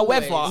always.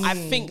 However, always. I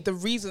think the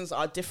reasons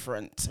are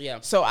different. Yeah.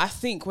 So I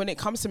think when it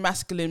comes to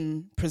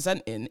masculine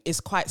presenting,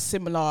 it's quite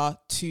similar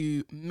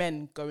to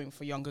men going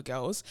for younger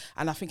girls.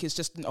 And I think it's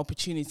just an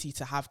opportunity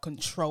to have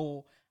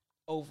control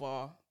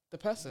over the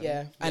person.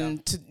 Yeah.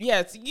 And to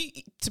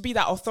be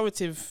that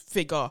authoritative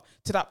figure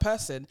to that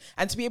person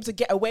and to be able to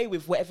get away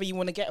with whatever you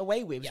want to get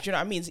away with. Yeah. Do you know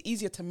what I mean? It's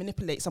easier to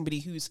manipulate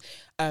somebody who's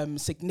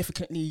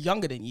significantly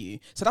younger than you.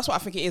 So that's what I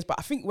think it is. But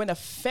I think when a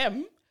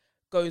femme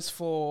goes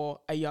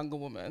for a younger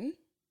woman,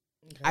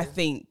 I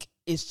think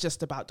it's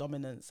just about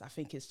dominance. I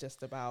think it's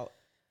just about...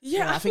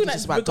 I think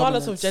like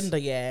regardless of gender,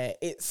 it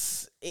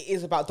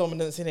is about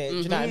dominance, innit? Do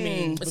you know what I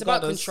mean? It's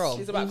about control.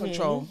 It's about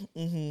control.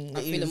 I'm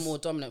feeling more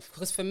dominant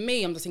because for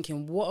me, I'm just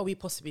thinking, what are we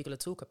possibly going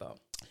to talk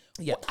about?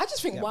 Yeah, I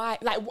just think why,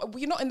 like,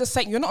 you're not on the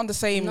same No, you're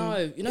not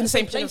in the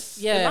same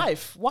place in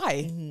life.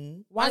 Why?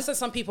 Why? I said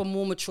some people are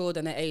more mature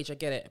than their age. I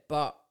get it,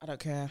 but I don't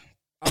care.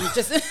 I'm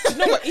just. You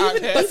know what? Even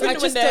I when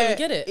just they're- don't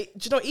get it.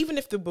 Do you know? Even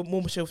if they're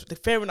more mature,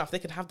 fair enough, they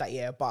can have that.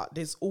 Yeah, but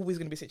there's always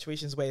going to be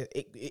situations where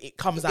it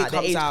comes out. The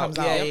comes age out. comes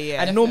Yeah, out, yeah, yeah, and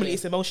definitely. normally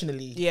it's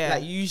emotionally. Yeah.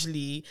 like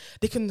usually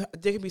they can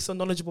be so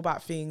knowledgeable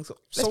about things.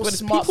 So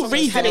Let's be smart, honest, people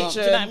read. intelligent. Do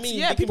you know what I mean?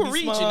 Yeah, They can people be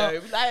read. smart. You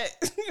know,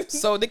 like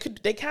So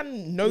they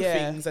can know Yeah.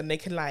 things, and they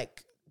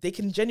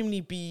can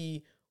genuinely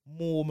be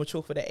more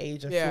mature for their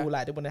age and Yeah. feel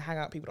like they want to hang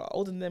out with people that are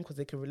older than them because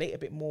they can relate a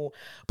bit more.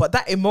 But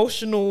that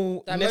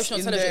emotional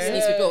Intelligence there,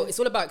 needs to be built. It's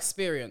all about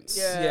experience.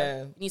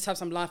 yeah, You need to have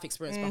some life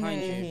experience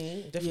behind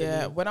you. definitely.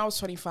 yeah. When I was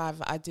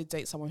 25, I did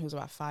date someone who was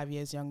about 5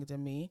 years younger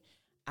than me,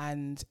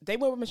 and they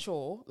were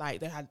mature.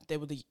 Like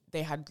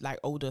they had like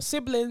older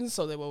siblings,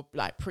 so they were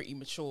like pretty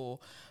mature.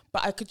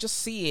 But I could just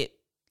see it.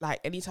 Like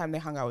anytime they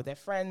hung out with their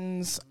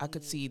friends, I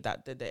could see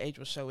that the age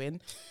was showing,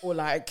 or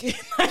like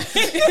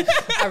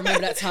I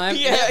remember that time.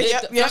 Yeah,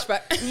 The yeah.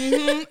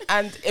 flashback.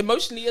 and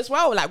emotionally as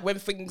well. Like when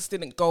things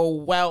didn't go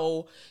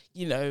well,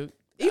 you know.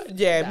 Even,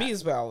 that. me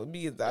as well.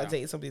 I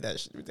dated somebody that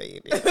should be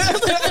dating.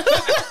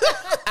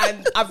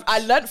 And I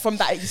learned from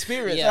that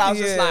experience. Yeah. And I was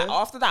just Yeah. like,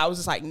 after that, I was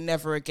just like,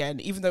 never again.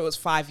 Even though it was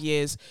 5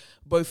 years,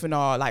 both in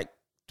our like,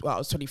 well, I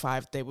was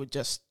 25, they were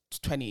just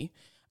 20.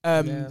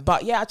 Yeah.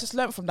 But yeah, I just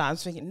learned from that. I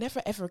was thinking,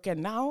 never ever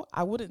again. Now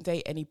I wouldn't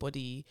date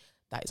anybody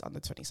that is under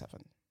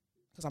 27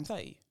 because I'm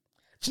 30.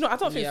 Do you know? I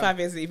don't think Yeah. 5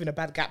 years is even a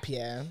bad gap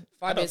here.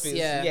 5 I don't years, think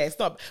yeah. it's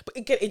not. But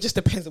again, it just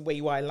depends on where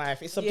you are in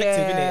life. It's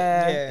subjective,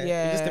 Yeah, innit?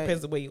 yeah. It just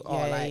depends on where you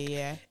are. Like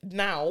yeah.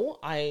 now,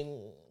 I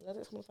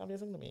date someone 5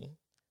 years younger than me.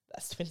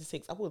 That's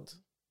 26. I would.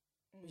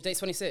 You date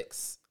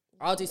 26.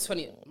 I'll do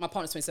 20. My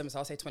partner's 27, so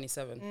I'll say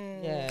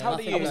 27. Yeah. How old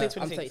are I you? would say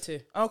I'm 26.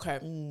 32.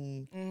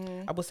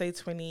 Okay. I would say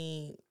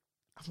 20.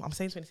 I'm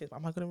saying 26, but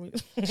am I going to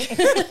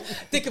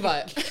Think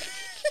about it.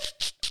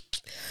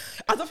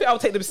 I don't think I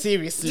would take them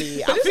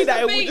seriously. I this think is that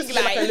the it would thing, just be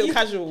like a like, little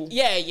casual.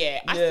 Yeah, yeah.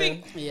 I Yeah.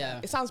 think Yeah.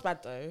 it sounds bad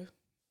though.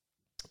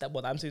 That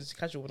what I'm saying is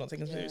casual. We're not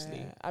taking them seriously.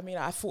 Yeah. I mean,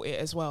 I thought it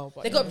as well,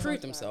 but They got to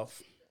prove themselves.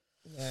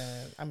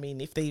 Yeah. I mean,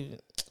 if they.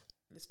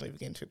 Let's not even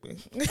get into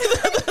it.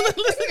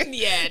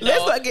 Yeah, no.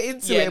 Let's not get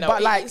into Yeah, it. no,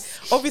 But it like, is-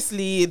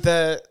 obviously,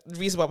 the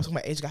reason why we're talking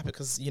about age gap is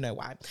because you know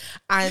why.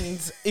 And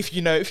if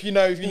you know, if you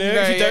know, if you know,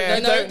 if you don't, yeah.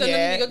 you No, don't, no, no,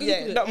 yeah, no, no,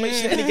 yeah, no. not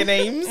mention any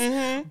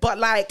names. But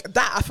like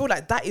that, I feel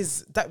like that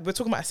is that we're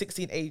talking about a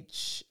 16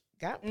 age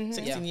gap,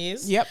 16 Yeah.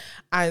 years. Yep.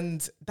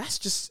 And that's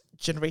just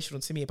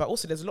generational to me. But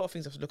also, there's a lot of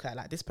things I have to look at.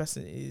 Like this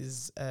person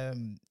is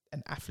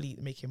an athlete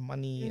making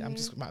money. I'm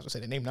just might as well say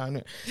the name now.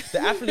 Innit? The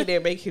athlete,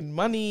 they're making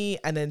money,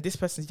 and then this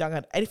person's young.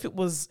 And if it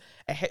was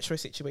a hetero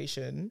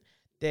situation,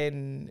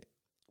 then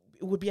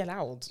it would be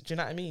allowed. Do you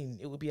know what I mean?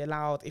 It would be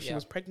allowed if she Yeah.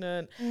 was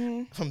pregnant.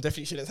 I'm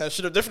definitely shouldn't. I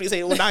should have definitely said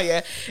it all now.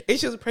 Yeah, if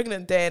she was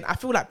pregnant, then I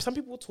feel like some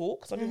people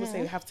talk. Some people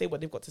have to say what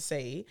they've got to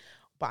say.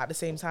 But at the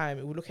same time,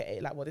 we will look at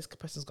it like, well, this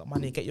person's got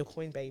money. Get your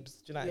coin, babes.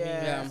 Do you know what I mean?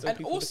 Yeah. So And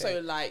people look at also,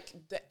 it. like,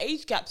 the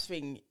age gap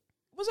thing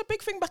was a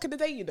big thing back in the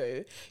day, you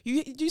know.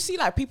 You see,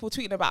 like, people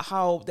tweeting about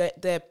how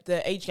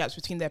the age gaps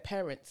between their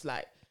parents,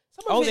 like,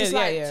 some of Oh, it is yeah,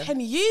 like yeah. 10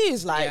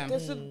 years. Like, Yeah.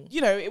 there's a,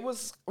 you know, it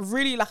was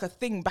really like a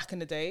thing back in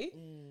the day.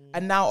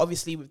 And now,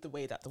 obviously, with the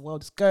way that the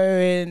world is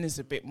going, it's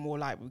a bit more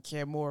like we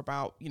care more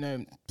about, you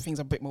know, things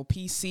are a bit more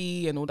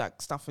PC and all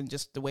that stuff, and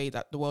just the way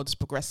that the world is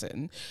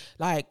progressing.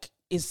 Like,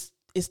 it's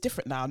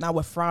different now. Now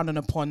we're frowning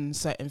upon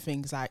certain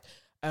things. Like,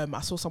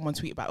 I saw someone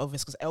tweet about Elvis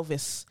because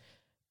Elvis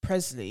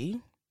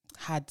Presley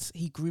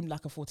he groomed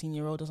like a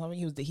 14-year-old or something.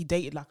 He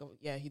dated like a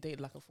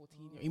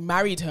 14-year-old. He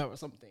married her or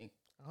something.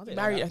 I He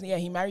married, I think,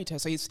 he married her.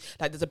 So he's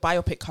like, there's a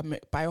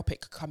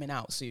biopic coming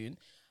out soon.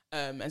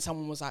 And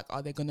someone was like,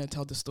 are they gonna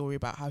tell the story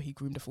about how he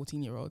groomed a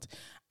 14-year-old?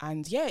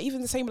 And yeah,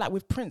 even the same like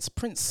with Prince.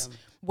 Prince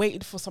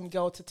waited for some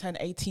girl to turn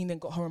 18 and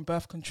got her on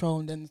birth control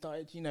and then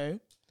started, you know.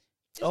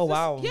 Oh,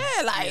 wow. Yeah,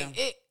 like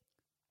it.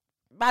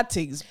 Bad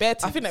things, bad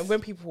things. I think that when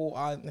people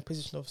are in a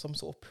position of some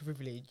sort of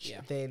privilege,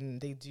 Yeah. then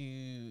they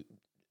do.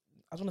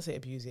 I don't want to say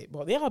abuse it,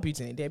 but they are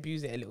abusing it. They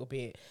abuse it a little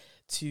bit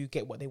to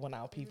get what they want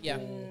out of people, Yeah.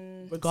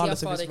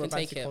 regardless See how of far if it's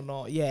they can take romantic it. or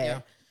not. Yeah.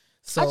 Yeah.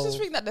 So I just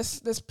think that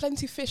there's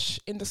plenty fish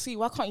in the sea.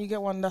 Why can't you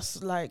get one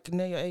that's like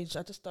near your age?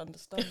 I just don't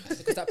understand.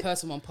 Because that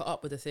person won't put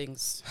up with the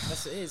things.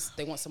 That's what it is.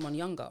 They want someone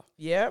younger.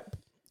 Yep.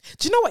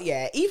 Do you know what?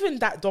 Yeah, even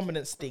that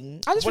dominance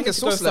thing. I just think wanting it's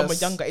to go with someone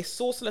sourceless. younger. It's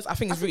sourceless. I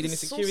think it's rooted in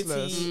it's insecurity.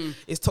 sourceless.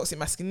 It's toxic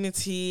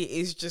masculinity.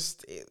 It's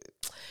just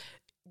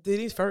they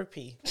need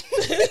therapy.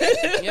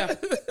 Yeah.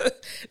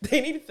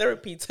 They need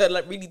therapy to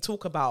like really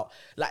talk about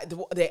like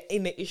what their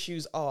inner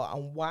issues are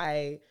and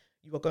why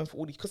you are going for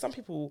all these. Because some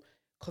people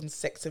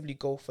consecutively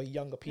go for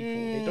younger people.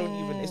 They don't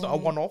even. It's not a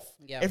one-off.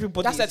 Yeah.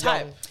 Everybody. That's their is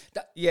type.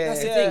 young. Yeah, That's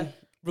the yeah. thing.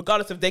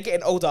 Regardless if they're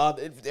getting older,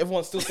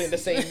 everyone's still saying the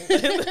same.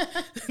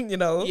 You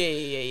know.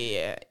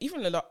 Yeah.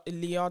 Even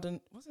Leonardo,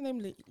 what's the name?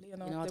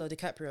 Leonardo. Leonardo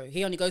DiCaprio.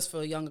 He only goes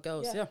for younger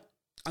girls. Yeah. Yeah.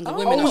 Younger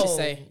women, I should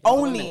say.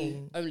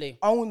 Only.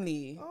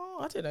 Only. Oh,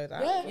 I didn't know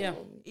that. Yeah.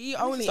 He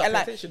only, Start and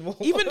like, paying attention more.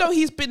 even though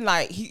he's been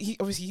like, he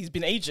obviously he's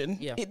been Asian.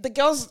 Yeah. The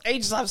girls'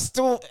 ages are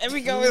still,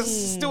 every girl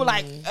is still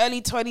like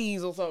early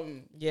 20s or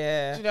something.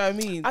 Yeah. Do you know what I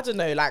mean? I don't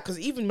know, like, because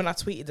even when I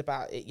tweeted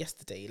about it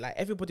yesterday, like,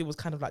 everybody was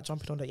kind of like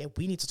jumping on that. Yeah,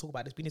 we need to talk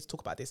about this. We need to talk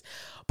about this.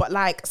 But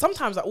like,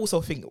 sometimes I also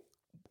think,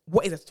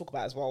 what is there to talk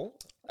about as well?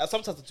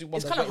 Sometimes I do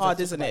wonder, It's kind of what is hard,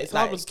 there to isn't talk about? it? It's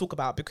hard Like- to talk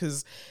about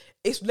because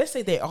it's, let's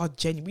say they are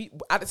genuine.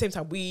 At the same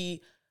time, we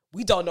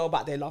don't know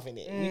about their love in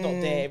it. We're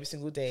not there every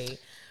single day,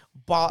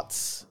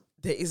 but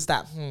there is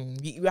that.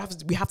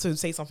 We have to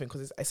say something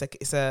because it's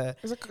There's a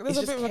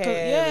just bit of a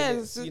care,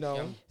 it's you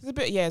know.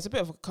 it's a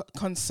bit of a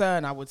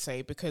concern, I would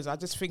say, because I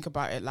just think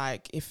about it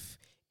like if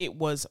it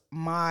was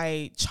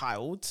my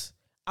child,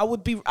 I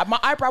would be, my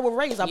eyebrow would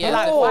raise. I'd be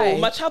like, why?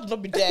 My child would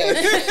not be there.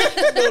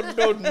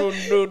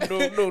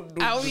 no.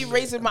 I would be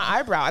raising my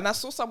eyebrow. And I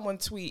saw someone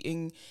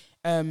tweeting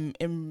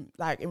in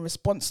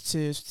response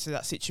to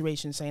that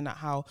situation, saying that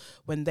how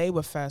when they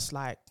were first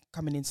like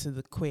coming into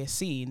the queer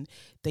scene,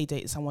 they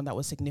dated someone that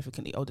was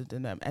significantly older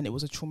than them, and it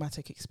was a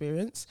traumatic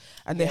experience,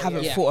 and they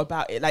haven't thought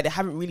about it. Like, they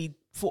haven't really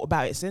thought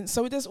about it since.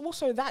 So there's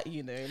also that,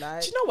 you know,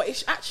 like, Do you know what?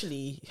 It's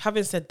actually,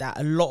 having said that,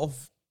 a lot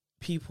of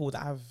people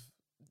that have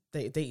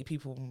dated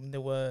people when they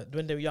were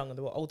young and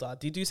they were older,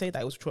 they do say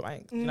that it was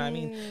traumatic. You know what I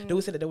mean? They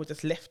always said that they were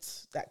just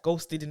left, that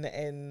ghosted in the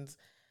end,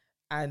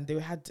 and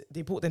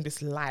they brought them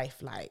this life,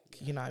 like,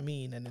 you know what I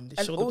mean? And then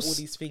they showed them all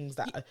these things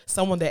that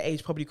someone their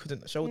age probably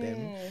couldn't show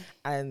them,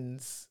 and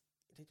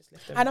they just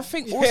left them. and I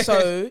think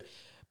also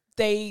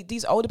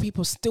these older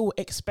people still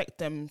expect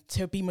them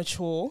to be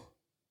mature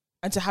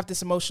and to have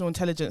this emotional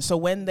intelligence. So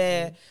when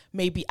they're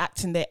maybe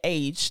acting their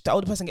age, the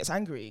older person gets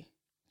angry.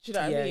 Do you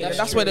know what I mean? that's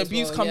That's true where the as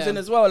abuse well, comes yeah. in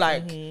as well.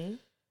 Like,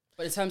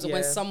 But in terms of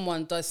when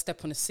someone does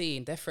step on the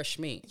scene, they're fresh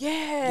meat.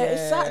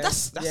 exactly.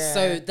 That's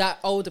So that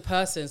older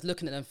person's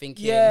looking at them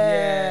thinking,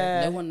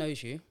 no one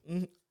knows you.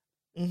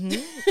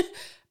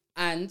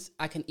 And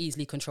I can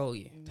easily control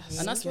you.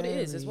 And that's what it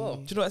is as well.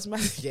 Do you know what's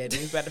mad? Yeah,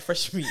 they about the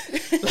fresh meat.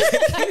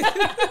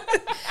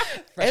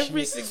 Fresh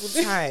Every meat.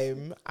 single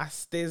time,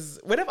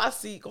 whenever I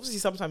see, obviously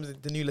sometimes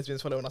the new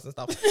lesbians following us and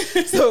stuff.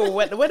 So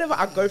whenever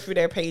I go through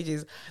their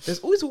pages, there's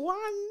always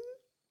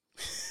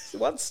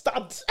one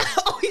stud.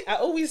 I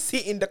always see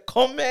in the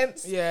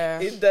comments,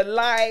 in the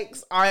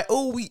likes.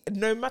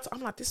 No matter,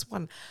 I'm like, this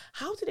one,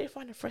 how do they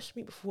find a fresh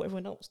meat before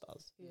everyone else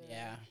does?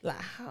 Yeah. Like,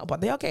 how?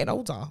 But they are getting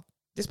older.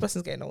 This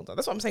person's getting older.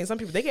 That's what I'm saying. Some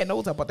people, they're getting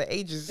older, but the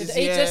age is The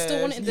age they're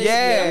still wanting the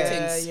young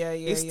things.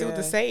 it's still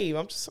the same.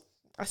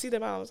 I see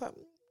them out. I was like,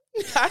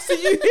 I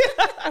see you.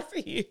 I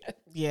see you.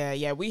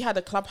 Yeah. We had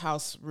a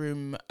clubhouse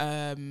room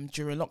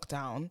during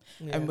lockdown,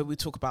 and where we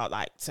talk about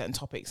like certain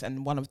topics,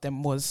 and one of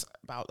them was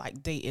about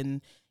like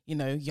dating, you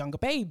know, younger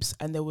babes.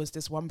 And there was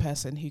this one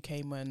person who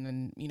came in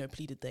and, you know,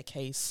 pleaded their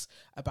case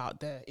about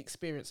their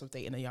experience of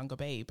dating a younger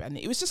babe. And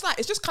it was just like,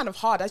 it's just kind of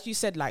hard. As you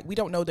said, like, we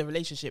don't know the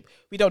relationship.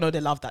 We don't know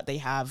the love that they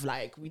have.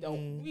 Like, we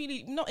don't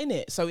really, not in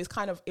it. So it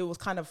was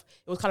kind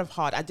of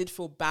hard. I did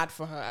feel bad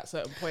for her at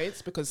certain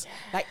points because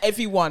like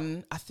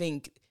everyone, I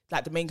think,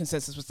 like the main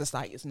consensus was just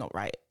like, it's not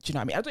right. Do you know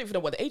what I mean? I don't even know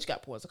what the age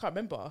gap was. I can't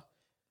remember.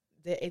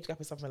 Their age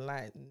gap is something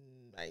like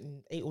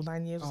 8 or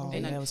 9 years or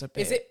something. Yeah, it was a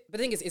bit. But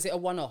the thing is it a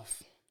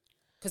one-off?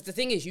 Because the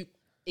thing is,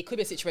 it could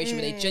be a situation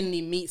where they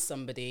genuinely meet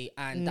somebody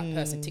and that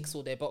person ticks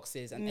all their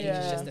boxes and age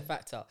is just a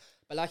factor.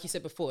 But like you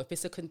said before, if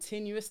it's a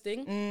continuous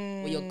thing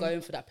where you're going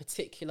for that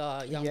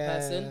particular young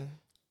person,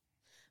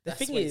 the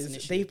thing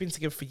is, they've been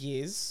together for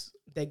years.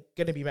 They're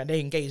gonna be married. They're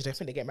engaged. I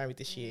think they get married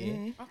this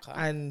year. Okay.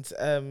 And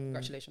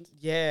Congratulations.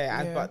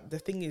 but the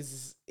thing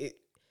is,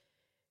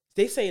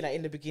 they say that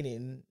in the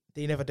beginning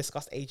they never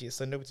discussed ages,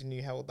 so nobody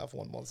knew how old the other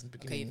one was in the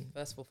beginning. Okay,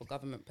 first of all, for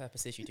government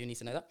purposes, you do need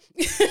to know that.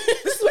 This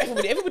is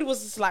what everybody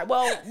was just like,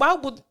 well, why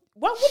wouldn't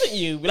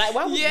you? Like,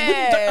 why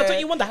don't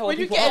you wonder how old when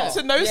you people get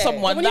are? to know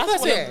someone, When you that's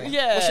first what meet,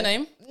 what's your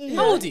name?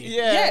 How old are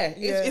you?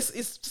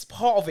 It's just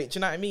part of it. Do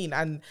you know what I mean?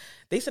 And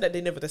they said that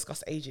they never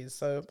discussed ages.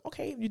 So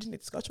okay, you didn't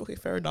discuss. Okay,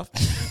 fair enough.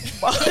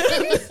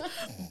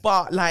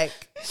 but like,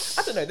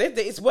 I don't know.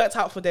 It's worked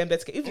out for them.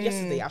 Even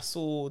yesterday, I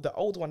saw the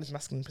old one is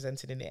masculine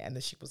presented in it, and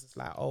then she was just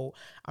like, "Oh,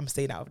 I'm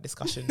staying out of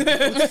discussion."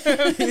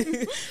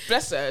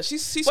 Bless her.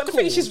 She's But the cool.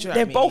 thing is, do you know what I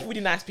they're mean? both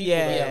really nice people.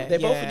 Yeah, They're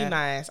both yeah. really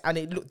nice, and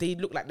they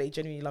look like they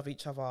genuinely love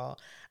each other.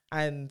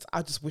 And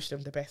I just wish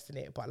them the best in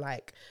it. But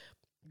like,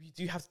 you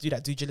do have to do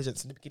that due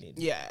diligence in the beginning.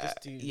 You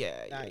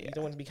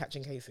don't want to be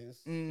catching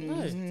cases.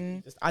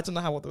 No. I don't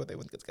know how they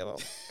want to get together.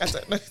 I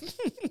don't know,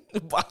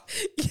 but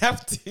you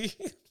have to.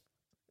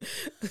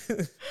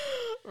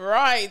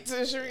 Right.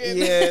 So should we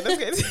get,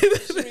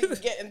 should we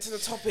get into the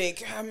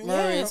topic?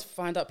 Murray's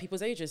find out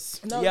people's ages.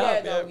 We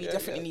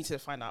definitely need to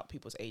find out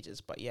people's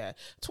ages. But yeah,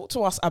 talk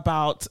to us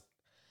about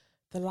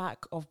the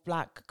lack of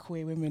black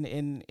queer women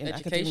in Education.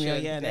 academia,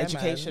 and Yeah,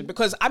 education. man.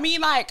 Because I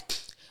mean, like,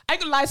 I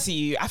ain't gonna lie to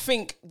you. I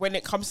think when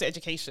it comes to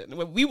education,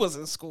 when we was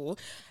in school,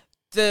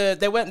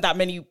 there weren't that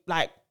many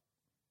like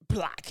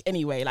black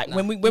anyway. Like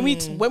when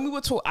we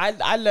were taught, I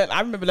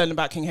remember learning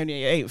about King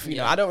Henry VIII. You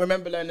know, I don't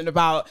remember learning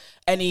about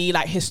any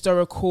like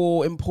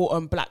historical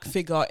important black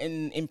figure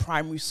in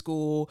primary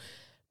school.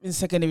 In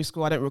secondary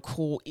school, I don't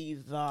recall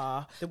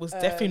either. There was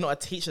definitely not a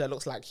teacher that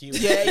looks like you.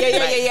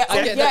 Yeah.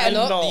 I get that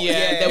a lot.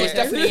 There was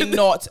definitely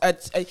not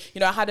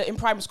in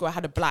primary school I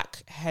had a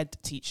black head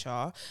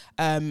teacher,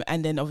 and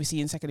then obviously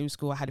in secondary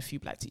school I had a few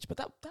black teachers, but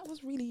that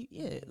was really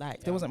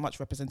there wasn't much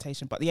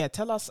representation. But yeah,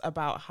 tell us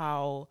about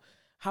how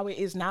it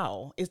is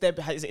now. Is it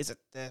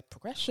the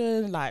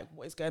progression? Like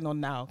what is going on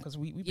now? Because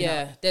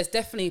there's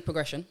definitely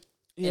progression.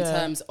 In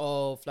terms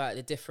of like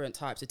the different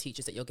types of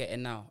teachers that you're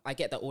getting now. I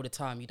get that all the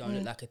time. You don't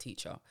look like a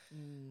teacher.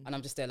 And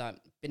I'm just there like,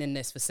 been in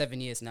this for 7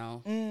 years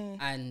now.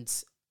 And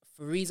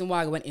the reason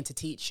why I went into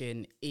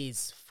teaching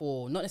is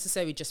for, not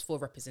necessarily just for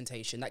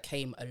representation, that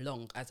came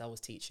along as I was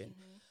teaching,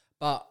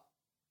 but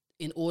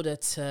in order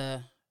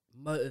to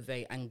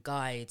motivate and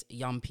guide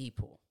young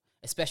people,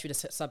 especially the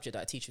subject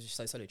that I teach, which is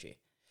sociology.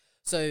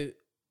 So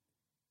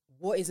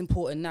what is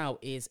important now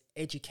is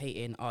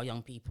educating our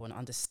young people and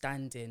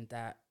understanding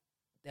that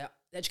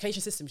the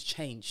education system's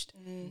changed.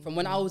 From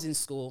when I was in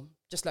school,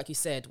 just like you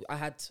said, I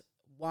had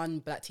one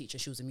black teacher.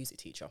 She was a music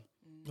teacher.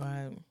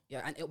 Right.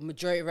 Yeah, and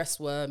majority of the rest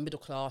were middle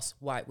class,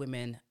 white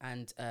women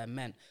and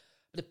men.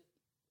 But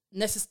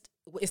is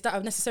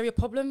that necessarily a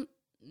problem?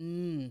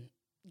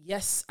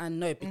 Yes and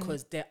no,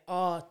 because there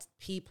are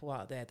people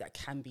out there that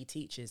can be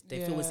teachers.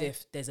 They feel as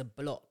if there's a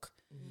block.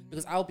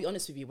 Because I'll be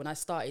honest with you, when I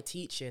started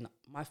teaching,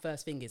 my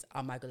first thing is,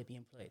 am I going to be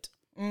employed?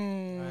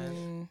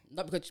 Right.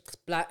 Not because it's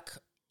black,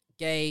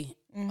 gay,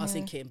 I was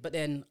thinking, but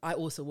then I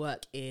also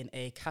work in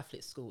a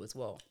Catholic school as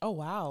well. Oh,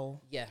 wow.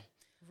 Yeah.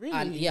 Really?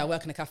 And I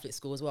work in a Catholic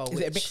school as well. Is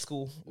it a mixed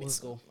school? Mixed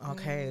school.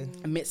 Okay.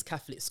 A mixed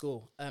Catholic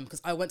school.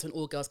 Because I went to an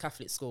all-girls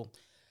Catholic school.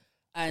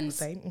 And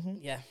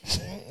yeah.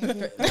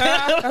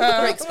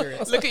 Great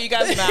experience. Look at you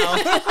guys now.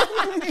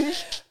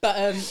 But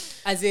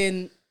as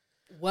in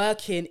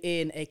working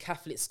in a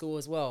Catholic school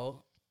as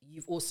well,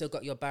 you've also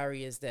got your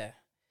barriers there.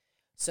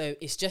 So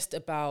it's just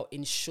about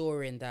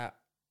ensuring that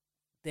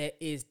there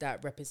is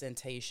that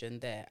representation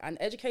there. And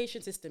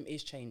education system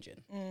is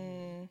changing.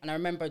 And I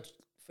remember,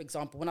 for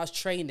example, when I was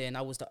training,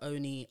 I was the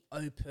only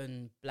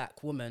open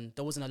black woman.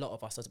 There wasn't a lot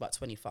of us. I was about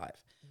 25.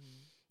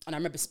 And I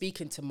remember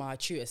speaking to my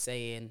tutor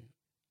saying,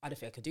 I don't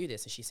think I could do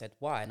this. And she said,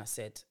 why? And I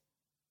said,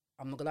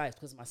 I'm not gonna lie, it's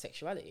because of my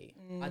sexuality.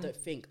 I don't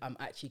think I'm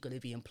actually gonna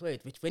be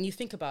employed. Which when you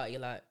think about it,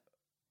 you're like,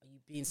 are you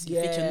being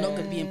you think you're not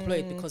gonna be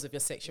employed because of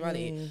your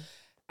sexuality?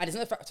 And it's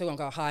not the fact that I'm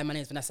going, hi, my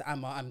name is Vanessa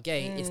Amma, I'm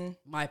gay. It's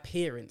my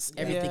appearance,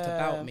 everything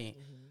about me.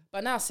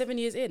 But now 7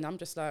 years in, I'm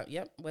just like,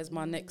 yep, where's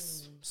my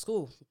next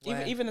school?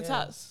 Even the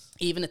tats?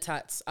 Even the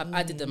tats.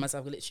 I did them as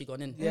I've literally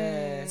gone in.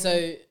 Yeah.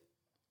 So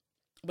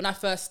when I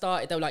first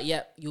started, they were like,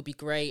 yep, you'll be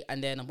great.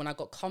 And then when I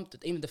got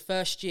comfortable, even the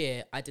first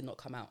year, I did not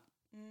come out.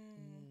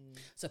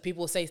 So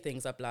people will say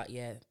things, I'd be like,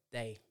 yeah,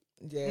 they.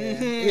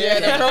 Yeah,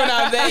 the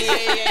pronoun they.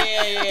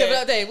 Yeah. They'll be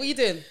like, they, what are you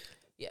doing?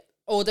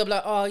 Or they'll be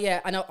like, oh, yeah,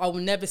 and I will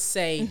never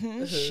say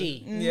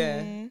she.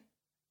 Yeah.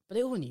 But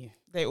they all knew.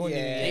 They all knew.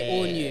 They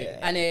all knew.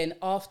 And then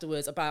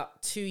afterwards,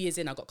 about 2 years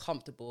in, I got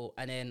comfortable.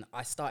 And then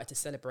I started to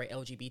celebrate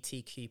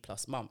LGBTQ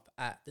plus month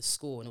at the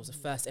school. And it was the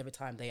first ever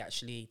time they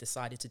actually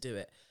decided to do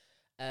it.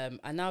 And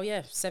now,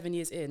 7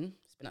 years in,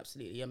 it's been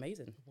absolutely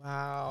amazing.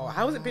 Wow.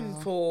 How has it been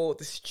for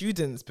the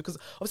students? Because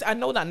obviously I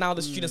know that now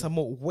the students are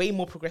way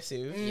more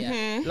progressive.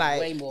 Yeah. Like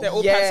way more. They're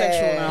all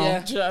pansexual now.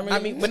 Yeah. Do you know what I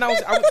mean? When I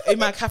was in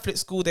my Catholic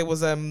school, there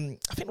was I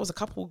think there was a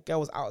couple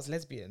girls out as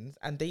lesbians,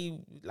 and they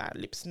like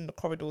lips in the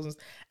corridors,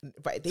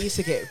 but they used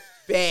to get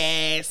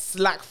bare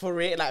slack for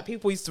it. Like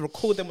people used to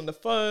record them on the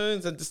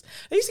phones, and just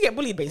they used to get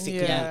bullied basically.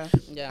 Yeah.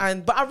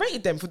 But I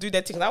rated them for doing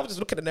their thing. And I was just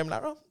looking at them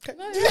like, oh, okay.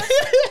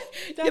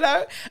 You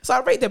know. So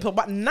I rate them,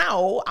 but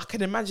now I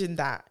can imagine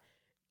that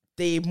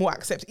they more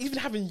accept even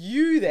having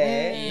you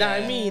there. You know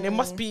what I mean? It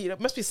must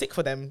be sick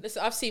for them.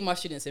 Listen, I've seen my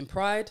students in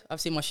Pride. I've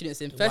seen my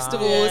students in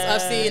festivals.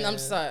 I'm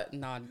just like,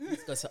 nah,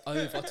 let's go to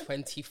over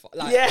 24.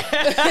 Like, this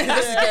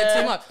is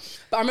getting too much.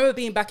 But I remember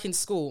being back in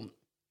school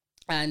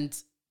and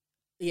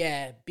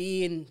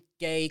being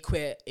gay,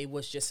 queer, it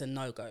was just a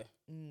no-go.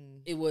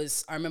 It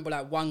was, I remember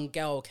like one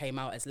girl came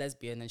out as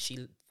lesbian and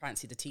she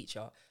fancied the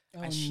teacher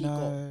and she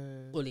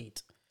got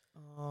bullied.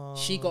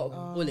 She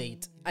got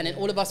bullied, and then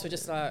all of us were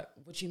just like,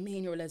 "What do you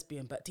mean you're a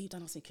lesbian?" But deep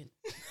down, I was thinking,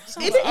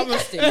 I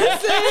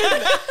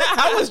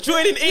was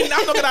joining in.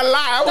 I'm not gonna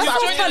lie. I was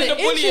like, joining the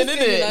bullying, isn't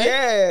it?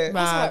 Yeah.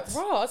 I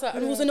was like,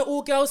 and it was in an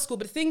all-girls school.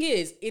 But the thing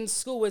is, in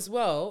school as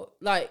well,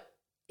 like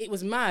it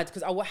was mad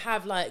because I would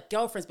have like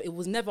girlfriends, but it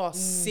was never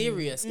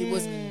serious. It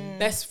was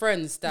best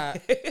friends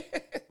that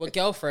were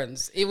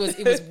girlfriends. It was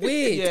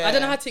weird. I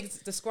don't know how to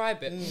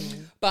describe it,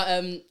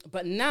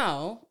 but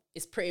now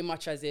it's pretty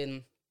much as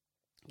in.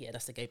 Yeah,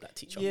 that's the gay black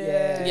teacher.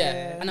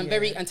 Yeah. And I'm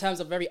very, in terms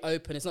of very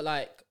open, it's not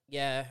like,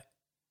 like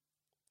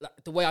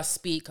the way I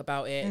speak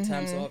about it in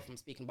terms of, I'm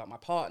speaking about my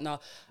partner,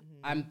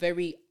 I'm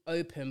very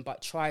open,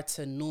 but try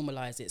to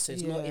normalize it. So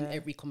it's not in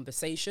every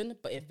conversation,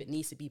 but if it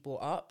needs to be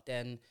brought up,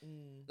 then,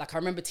 like I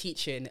remember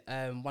teaching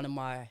one of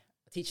my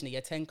teaching a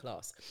year 10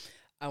 class.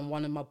 And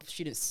one of my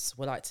students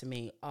were like to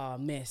me,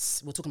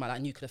 miss, we're talking about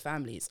like nuclear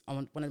families.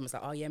 And one of them was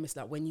like, oh yeah, miss,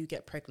 like when you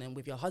get pregnant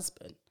with your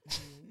husband.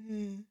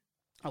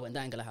 I went,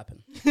 that ain't gonna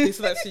happen. He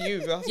said that to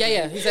you.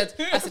 Yeah. I said,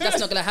 that's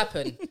not gonna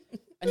happen.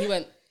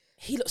 And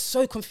he looked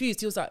so confused.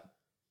 He was like,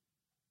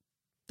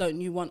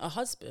 don't you want a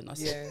husband? I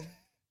said,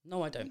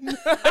 no, I don't.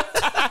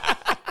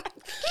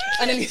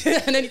 and then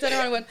he turned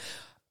around and went,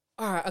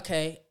 all right,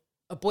 okay,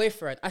 a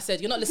boyfriend. I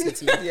said, you're not listening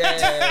to me.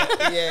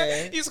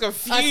 Yeah. He's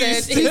confused. I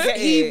said,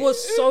 he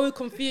was so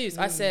confused.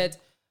 I said,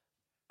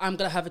 I'm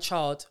going to have a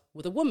child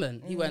with a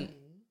woman. He went,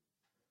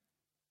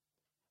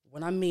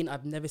 when I mean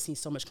I've never seen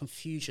so much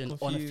confusion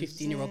on a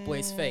 15-year-old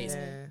boy's face.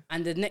 Yeah.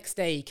 And the next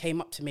day he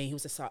came up to me, he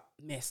was just like,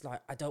 miss,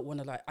 like, I don't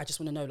want to, like, I just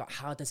want to know, like,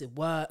 how does it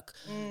work?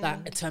 Like,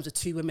 in terms of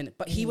 2 women.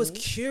 But he was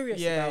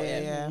curious about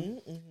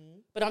it.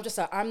 But I'm just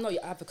like, I'm not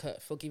your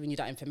advocate for giving you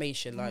that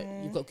information. Like,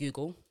 you've got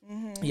Google.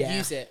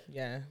 Use it.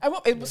 Yeah.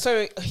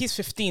 So he's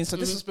 15. So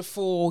this was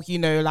before, you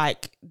know,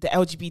 like the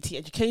LGBT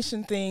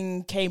education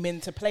thing came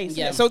into place.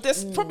 Yeah. So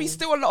there's probably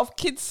still a lot of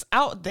kids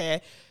out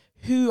there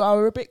who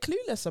are a bit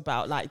clueless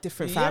about like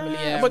different family.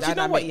 But you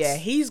know what? Yeah,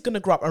 he's gonna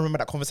grow up and remember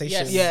that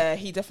conversation. Yes. Yeah,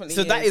 he definitely.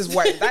 So that is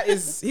what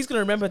he's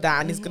gonna remember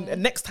that, and he's gonna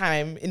next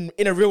time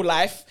in a real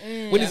life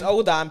when he's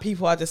older and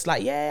people are just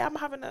like, yeah, I'm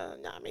having a.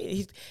 You know what I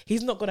mean,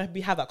 he's not gonna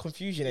have that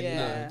confusion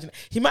anymore. You know,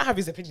 he might have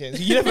his opinions.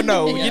 You never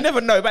know. You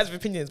never know about his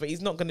opinions, but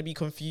he's not gonna be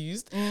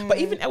confused. But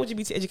even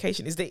LGBT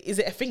education is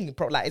it a thing?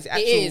 Like, is it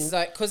actual? It is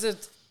like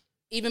because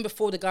even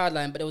before the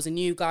guideline, but there was a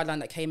new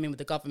guideline that came in with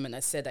the government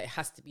that said that it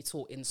has to be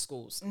taught in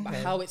schools. But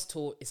how it's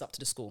taught is up to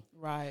the school.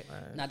 right.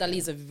 Now, that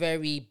leaves a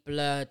very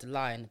blurred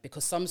line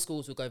because some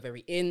schools will go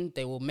very in.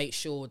 They will make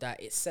sure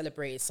that it's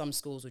celebrated. Some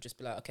schools will just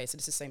be like, okay, so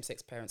this is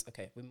same-sex parents.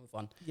 Okay, we move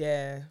on.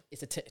 Yeah.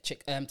 It's a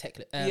tick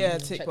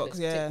box,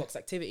 tick box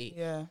activity.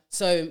 Yeah.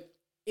 So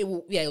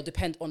it'll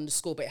depend on the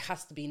school, but it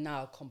has to be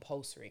now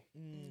compulsory.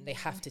 They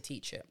have to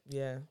teach it.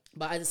 Yeah.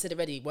 But as I said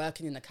already,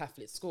 working in a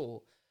Catholic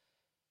school,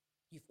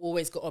 you've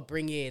always got to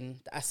bring in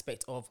the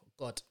aspect of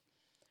God.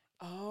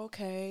 Oh,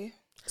 okay.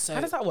 So How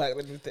does that work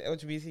with the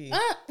LGBT?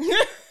 Let me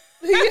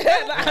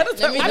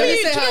say how it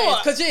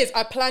is. Because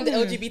I planned the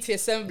LGBT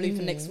assembly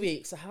for next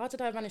week. So how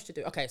did I manage to do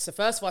it? Okay, so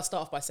first of all, I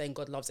start off by saying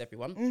God loves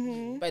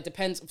everyone. But it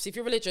depends. So if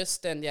you're religious,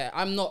 then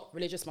I'm not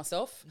religious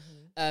myself.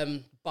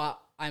 But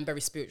I'm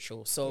very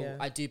spiritual. So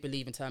I do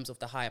believe in terms of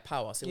the higher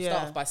power. So we'll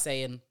start off by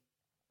saying,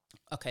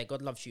 okay,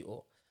 God loves you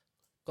all.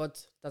 God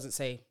doesn't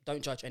say,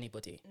 don't judge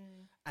anybody.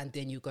 And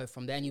then you go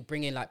from there and you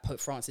bring in like Pope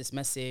Francis'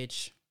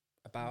 message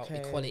about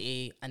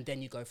equality, and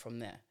then you go from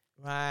there.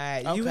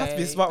 Right. You have to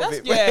be smart with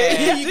it.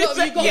 Yeah. you got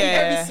to be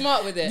very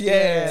smart with it.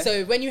 Yeah.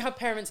 So when you have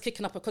parents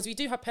kicking up, because we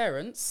do have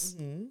parents,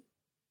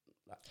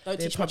 like, don't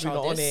They're teach my probably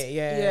child not on this, it.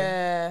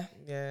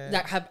 Yeah.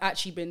 that have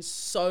actually been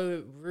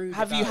so rude.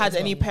 Have you about had it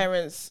as any well.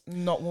 parents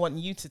not want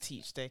you to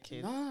teach their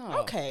kids? No.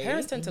 Okay.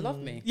 Parents tend to love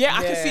me. Yeah,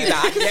 I can see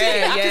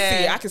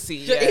that. I can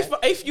see it.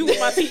 If you were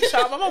my teacher,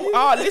 my mum,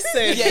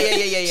 listen.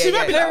 Yeah. She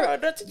might be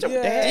like, don't teach them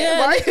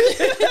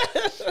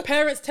that.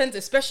 Parents tend to,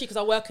 especially because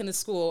I work in a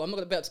school, I'm not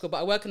going to be up to school, but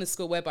I work in a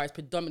school whereby it's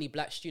predominantly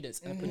black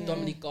students and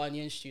predominantly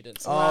Ghanaian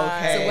students.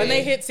 Okay. So when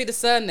they see the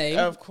surname,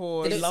 Of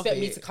course. they don't love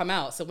expect me it. to come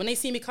out. So when they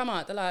see me come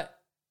out, they're like,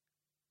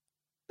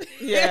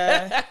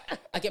 Yeah.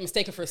 I get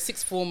mistaken for a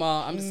sixth former.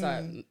 I'm just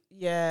like,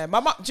 Yeah, my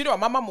mum. Do you know what?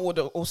 My mum would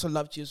have also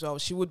loved you as well.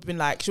 She would have been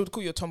like, she would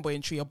call you a tomboy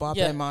and tree a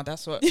barbema.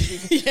 That's what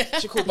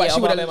she called. But Yeah,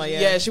 she would Obama, have.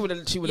 yeah. Yeah, she would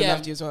have Yeah.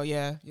 loved you as well.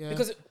 Yeah.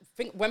 because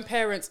I think when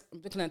parents,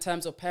 looking in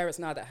terms of parents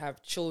now that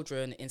have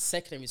children in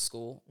secondary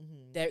school,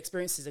 their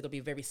experiences are going to be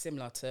very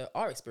similar to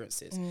our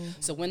experiences.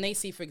 So when they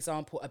see, for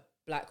example, a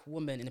black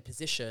woman in a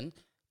position,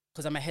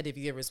 because I'm ahead of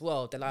you as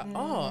well, they're like,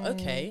 oh,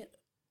 okay.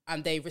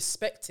 And they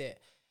respect it.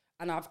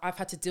 And I've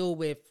had to deal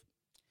with,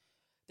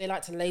 they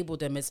like to label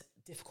them as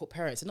difficult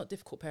parents. They're not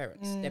difficult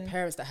parents. They're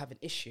parents that have an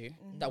issue,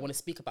 that want to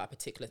speak about a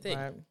particular thing.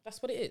 Right.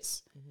 That's what it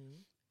is.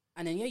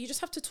 And then, you just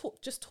have to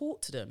talk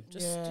to them.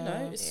 Just,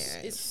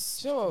 it's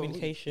So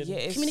Communication.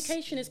 Yeah,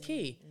 communication is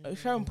key.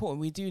 It's very important.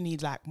 We do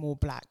need like more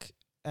black,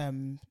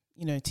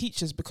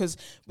 teachers, because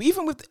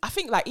even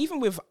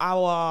with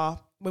our,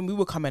 when we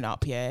were coming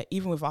up,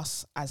 even with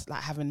us as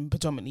like having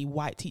predominantly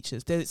white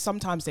teachers,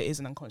 sometimes there is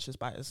an unconscious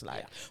bias.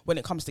 Like when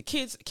it comes to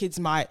kids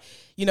might,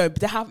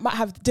 might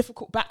have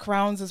difficult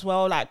backgrounds as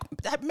well. Like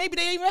maybe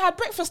they even had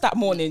breakfast that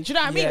morning. Do you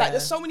know what I mean? Like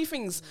there's so many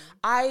things.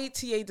 I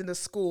TA'd in the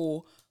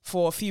school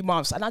for a few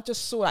months, and I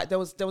just saw like there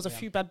was a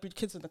few bad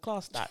kids in the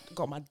class that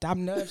got my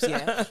damn nerves.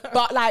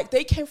 But like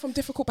they came from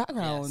difficult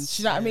backgrounds.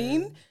 Do you know what I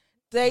mean?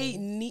 They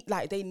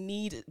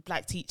need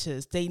black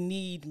teachers. They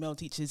need male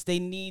teachers. They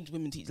need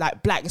women teachers,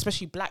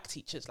 especially black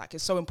teachers. Like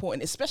it's so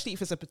important, especially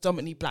if it's a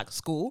predominantly black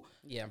school.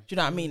 Yeah, do you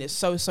know what I mean? It's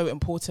so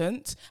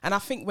important. And I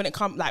think when it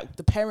comes like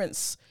the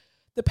parents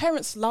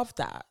love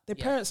that. The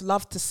parents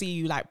love to see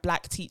you like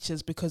black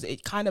teachers, because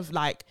it kind of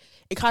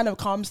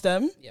calms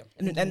them. Yeah,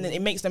 and then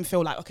it makes them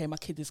feel like, okay, my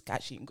kid is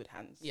actually in good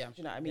hands. Yeah, do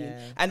you know what I mean? Yeah.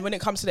 And when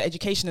it comes to the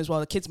education as well,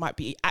 the kids might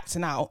be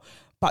acting out,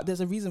 but there's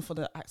a reason for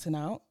the acting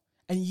out.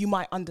 And you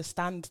might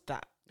understand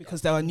that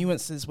because there are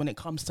nuances when it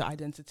comes to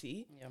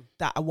identity Yeah.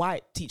 that a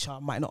white teacher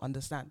might not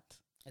understand.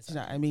 Exactly. You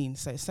know what I mean?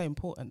 So it's so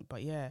important.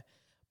 But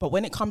but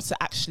when it comes to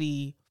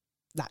actually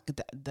like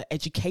the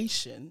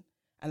education,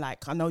 and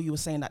like I know you were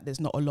saying that there's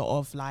not a lot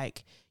of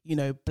like, you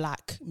know,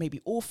 black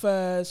maybe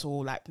authors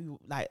or like people,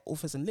 like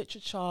authors in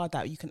literature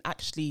that you can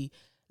actually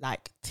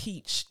like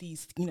teach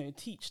these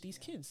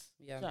kids.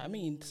 Yeah. You know what I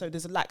mean? So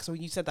there's a lack. So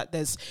when you said that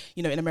there's,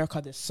 you know, in America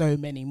there's so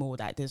many more,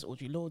 like there's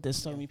Audre Lorde, there's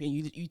so many people.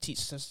 You teach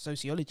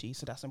sociology,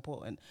 so that's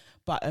important.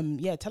 But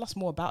tell us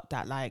more about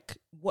that. Like,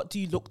 what do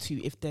you look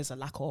to if there's a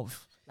lack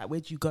of? Like, where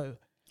do you go?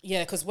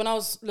 Yeah, because when I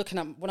was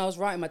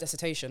writing my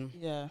dissertation,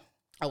 Yeah.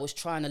 I was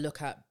trying to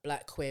look at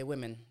black queer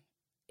women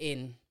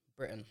in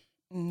Britain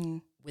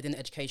within the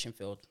education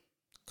field.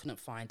 Couldn't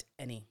find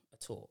any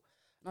at all.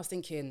 And I was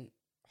thinking,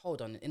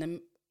 hold on,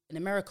 in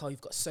America,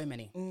 you've got so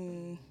many.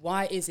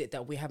 Why is it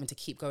that we're having to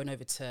keep going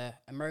over to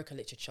American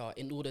literature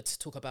in order to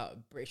talk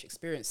about British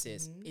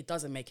experiences? It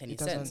doesn't make any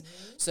sense.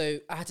 So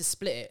I had to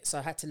split it. So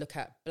I had to look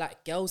at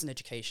black girls in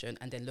education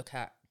and then look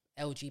at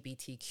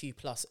LGBTQ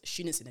plus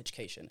students in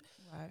education.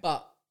 Right.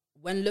 But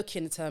when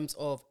looking in terms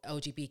of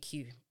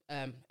LGBTQ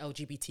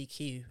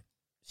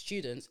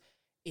students,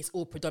 it's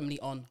all predominantly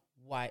on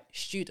white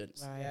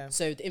students. Right. Yeah.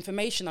 So the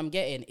information I'm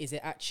getting, is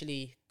it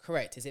actually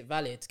correct? Is it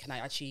valid? Can I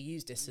actually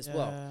use this as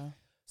well?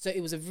 So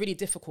it was a really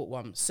difficult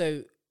one.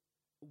 So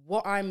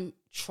what I'm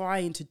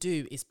trying to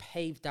do is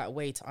pave that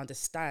way to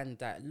understand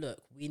that,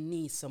 look, we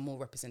need some more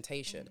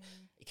representation.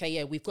 Okay,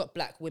 yeah, we've got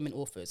black women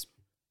authors,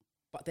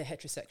 but they're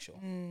heterosexual.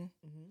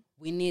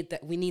 We need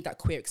that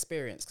queer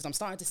experience, because I'm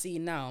starting to see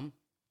now,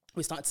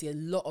 we're starting to see a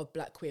lot of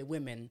black queer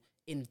women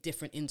in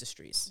different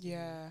industries.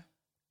 Yeah.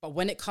 But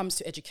when it comes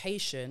to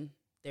education,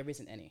 there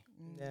isn't any.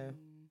 Yeah.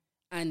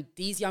 And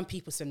these young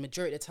people spend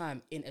majority of the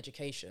time in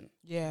education.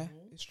 Yeah,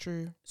 it's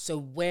true. So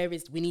we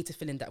need to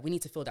fill in that, we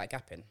need to fill that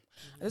gap in.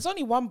 There's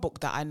only one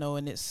book that I know,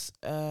 and it's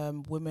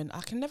women.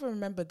 I can never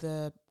remember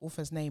the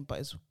author's name, but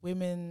it's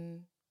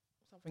Women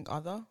something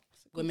other.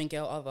 Women,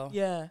 Girl, Other.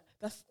 Yeah,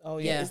 that's Oh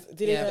Yeah. yeah.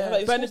 Did Yeah. they have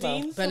it in schools now?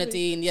 Bernadine.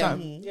 Bernadine, yeah.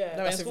 Yeah,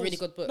 No, That's in a really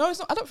schools. good book. No, it's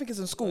not. I don't think it's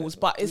in schools,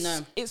 but it's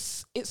No.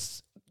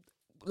 it's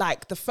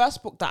like the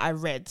first book that I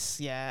read.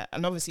 Yeah,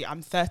 and obviously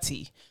I'm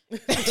 30, so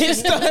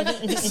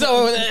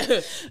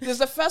there's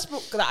the first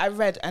book that I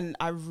read and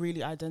I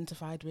really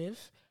identified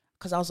with,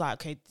 because I was like,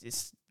 okay,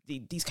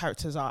 these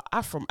characters are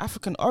from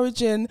African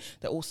origin.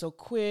 They're also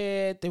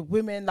queer. They're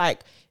women.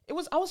 Like it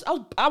was.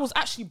 I was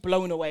actually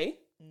blown away.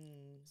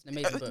 It's an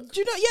amazing book. Do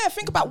you know? Yeah,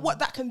 think about what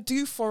that can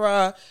do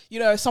for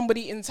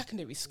somebody in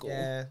secondary school.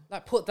 Yeah.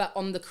 Like, put that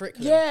on the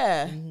curriculum.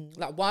 Yeah.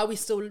 Like, why are we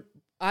still...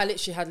 I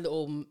literally had a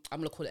little... I'm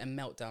going to call it a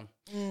meltdown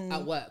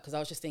at work, because I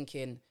was just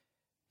thinking,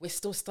 we're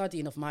still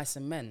studying of mice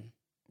and men.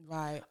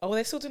 Right. Oh,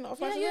 they're still doing it off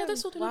my Yeah, they're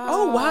still doing it.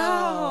 Oh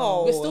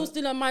wow. We're still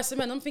doing mice and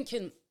men. I'm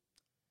thinking...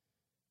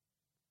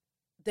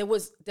 There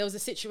was a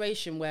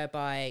situation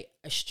whereby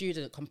a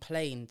student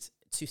complained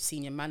to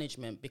senior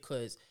management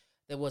because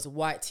there was a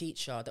white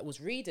teacher that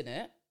was reading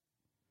it,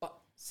 but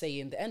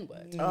saying the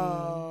N-word.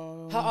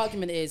 Oh. Her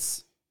argument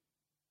is,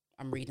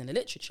 I'm reading the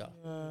literature.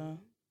 The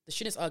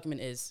student's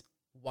argument is,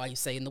 why are you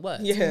saying the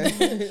word? Yeah.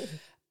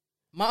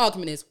 My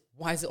argument is,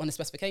 why is it on the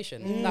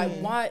specification? Like,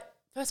 why?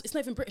 First, it's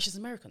not even British, it's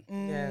American.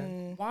 Yeah.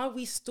 Why are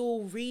we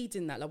still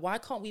reading that? Like, why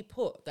can't we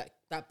put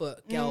that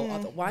book, Girl,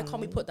 Other? Why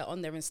can't we put that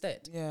on there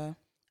instead? Yeah.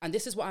 And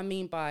this is what I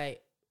mean by,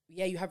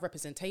 yeah, you have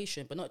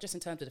representation, but not just in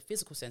terms of the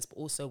physical sense, but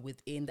also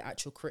within the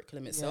actual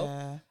curriculum itself.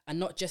 Yeah. And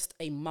not just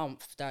a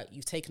month that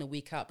you've taken a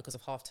week out because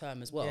of half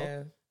term as well.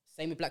 Yeah.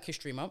 Same with Black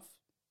History Month.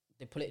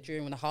 They put it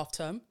during the half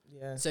term.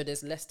 Yeah. So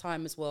there's less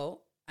time as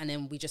well. And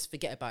then we just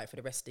forget about it for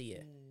the rest of the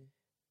year.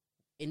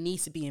 It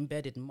needs to be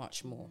embedded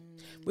much more.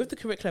 With the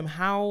curriculum,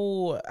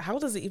 how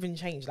does it even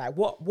change? Like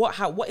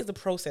what is the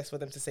process for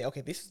them to say,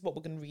 okay, this is what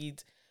we're gonna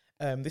read,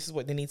 this is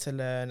what they need to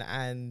learn,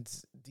 and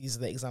these are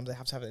the exams they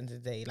have to have at the end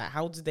of the day? Like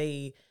how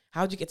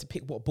do you get to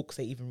pick what books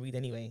they even read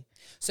anyway?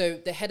 So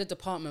the head of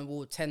department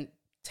will tend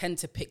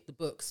to pick the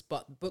books,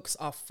 but the books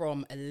are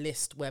from a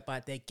list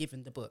whereby they're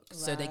given the books.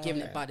 So they're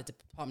given it by the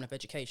Department of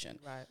Education.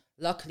 Right.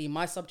 Luckily,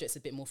 my subject's a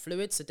bit more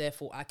fluid, so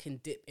therefore I can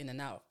dip in and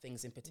out of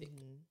things in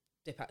particular.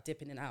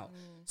 Dip in and out.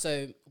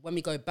 So when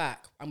we go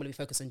back, I'm going to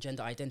be focused on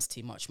gender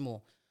identity much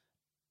more.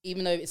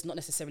 Even though it's not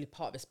necessarily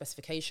part of the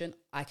specification,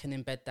 I can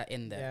embed that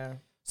in there. Yeah.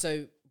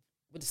 So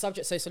with the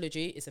subject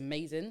sociology, it's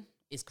amazing,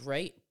 it's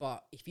great,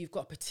 but if you've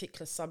got a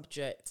particular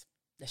subject,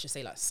 let's just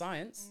say like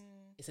science,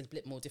 it's a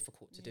bit more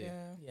difficult to do.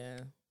 Yeah.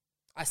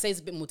 I say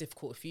it's a bit more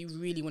difficult. If you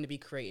really want to be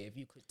creative,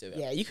 you could do it.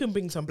 Yeah, you can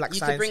bring some black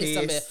You could bring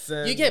scientists.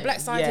 some. You get black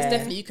scientists, yeah.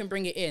 definitely. You can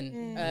bring it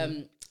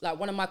in. Like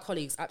one of my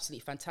colleagues,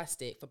 absolutely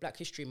fantastic, for Black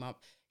History Month,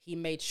 he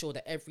made sure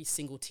that every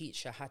single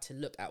teacher had to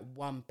look at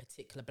one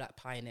particular black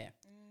pioneer,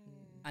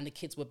 and the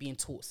kids were being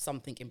taught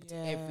something in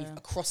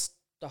across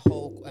the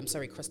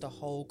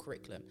whole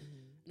curriculum.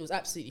 It was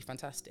absolutely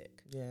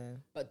fantastic. Yeah.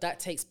 But that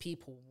takes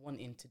people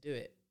wanting to do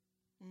it.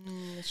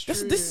 This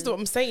is what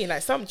I'm saying.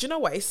 Like do you know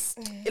what? It's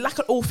like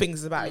all things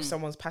is about if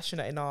someone's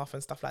passionate enough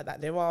and stuff like that.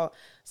 There are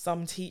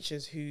some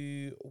teachers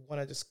who want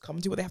to just come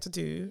do what they have to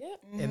do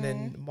and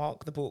then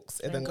mark the books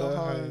and then go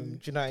home. Do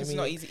you know what I mean? It's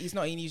not easy. It's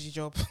not an easy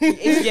job.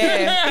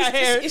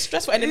 It's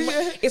stressful, and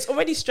then it's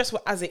already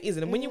stressful as it is.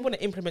 And then when you want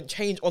to implement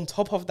change on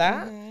top of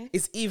that,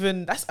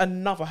 that's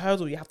another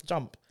hurdle you have to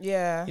jump.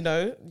 Yeah, you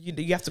know,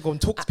 you have to go and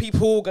talk to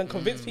people, go and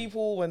convince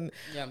people, and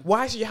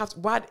why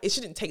it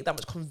shouldn't take that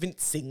much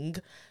convincing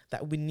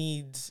that we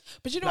need.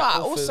 But you know what? I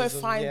also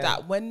find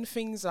that when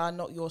things are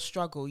not your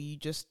struggle, you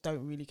just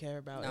don't really care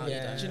about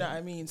it. Do you know what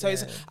I mean? So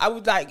I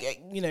would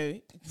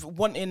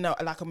wanting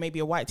maybe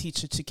a white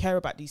teacher to care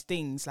about these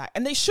things,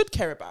 and they should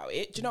care about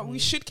it. Do you know? We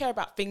should care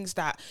about things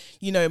that,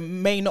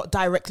 may not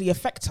directly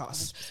affect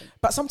us, 100%.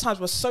 But sometimes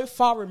we're so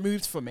far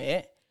removed from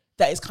it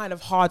that it's kind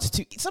of hard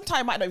to.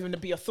 Sometimes it might not even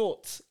be a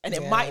thought, and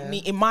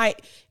you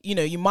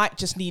might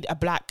just need a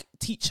black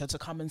teacher to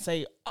come and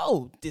say,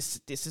 "Oh,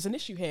 this is an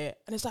issue here,"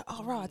 and it's like,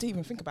 "Oh, right, I didn't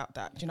even think about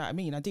that." Do you know what I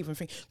mean? I didn't even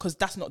think, because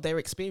that's not their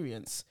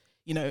experience.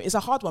 It's a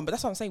hard one, but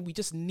that's what I'm saying. We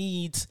just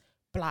need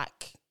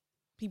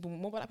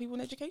more black people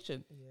in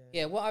education.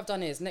 Yeah, what I've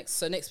done is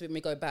next week when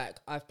we go back,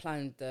 I've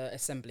planned the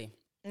assembly.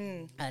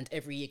 And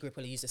every year group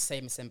will use the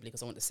same assembly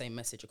because I want the same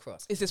message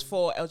across. Is this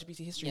for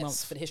LGBT History Month?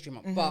 Yes, for the History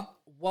Month. But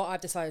what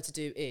I've decided to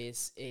do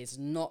is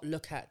not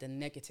look at the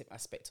negative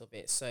aspect of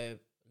it. So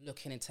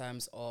looking in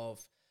terms of,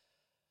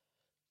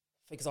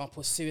 for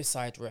example,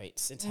 suicide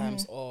rates, in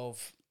terms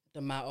of the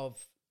amount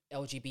of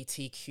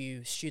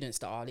LGBTQ students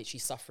that are literally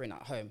suffering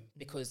at home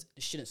because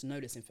the students know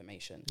this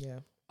information. Yeah,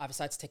 I've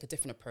decided to take a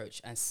different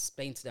approach and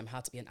explain to them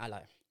how to be an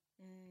ally.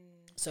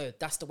 So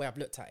that's the way I've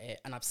looked at it.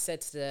 And I've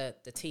said to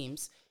the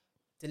teams,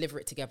 deliver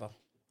it together.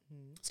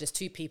 So there's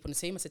 2 people in the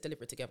team. I said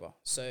deliver it together.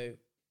 So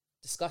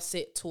discuss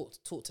it,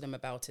 talk to them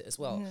about it as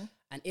well.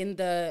 And in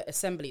the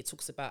assembly, it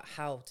talks about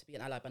how to be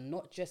an ally, but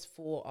not just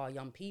for our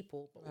young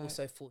people, but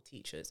also for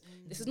teachers.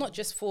 This is not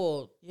just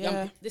for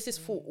young. This is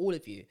for all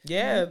of you.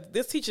 Yeah,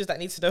 there's teachers that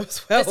need to know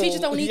as well. There's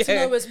teachers that will need to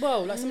know as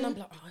well. Like sometimes,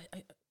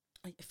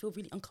 I feel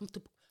really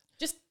uncomfortable.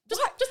 Just do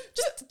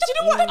you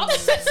know what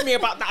upsets me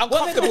about that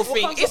uncomfortable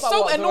thing? It's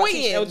so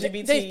annoying.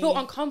 LGBT. They feel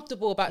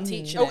uncomfortable about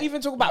teaching. Or even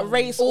talk about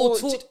race.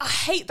 I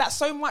hate that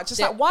so much.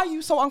 It's like, why are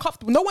you so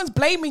uncomfortable? No one's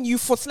blaming you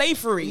for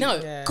slavery. No.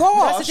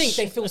 Gosh. That's the thing.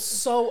 They feel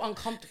so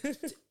uncomfortable.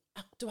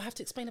 Do I have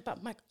to explain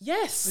about Mike?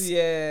 Yes.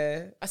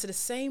 Yeah. I said the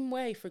same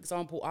way, for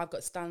example, I've got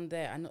to stand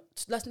there and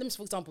let me,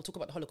 for example, talk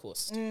about the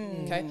Holocaust.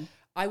 Okay.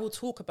 I will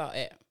talk about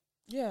it.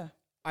 Yeah.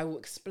 I will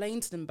explain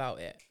to them about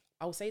it.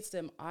 I will say to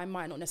them, I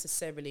might not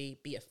necessarily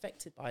be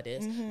affected by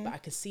this, but I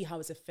can see how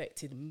it's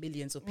affected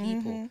millions of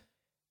people.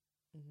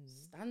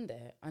 Stand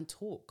there and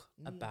talk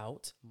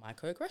about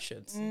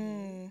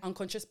microaggressions,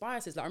 unconscious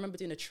biases. Like I remember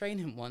doing a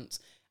training once,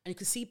 and you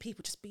could see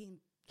people just being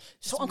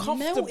so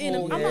uncomfortable.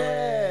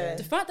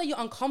 The fact that you're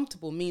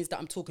uncomfortable means that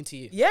I'm talking to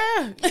you.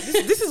 Yeah,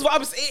 this is what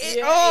I'm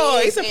saying.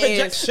 It's a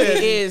projection.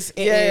 It is.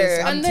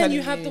 And then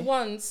you have the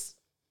ones,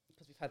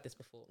 because we've had this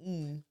before,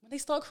 when they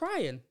start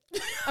crying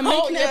and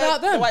making it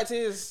about them. The white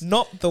tears.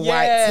 Not the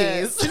white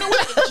tears. Do you know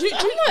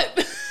what?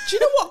 Do you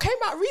know what came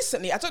out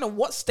recently? I don't know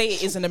what state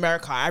it is in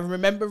America. I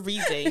remember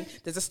reading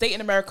there's a state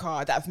in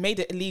America that have made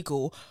it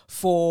illegal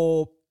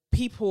for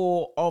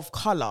people of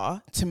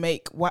color to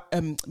make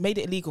made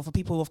it illegal for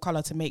people of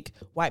color to make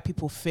white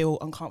people feel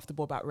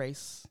uncomfortable about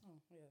race.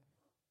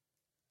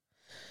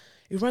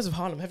 It reminds me of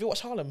Harlem. Have you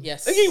watched Harlem?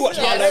 Yes. You watched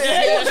Harlem.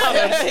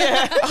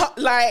 Yeah.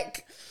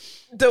 Like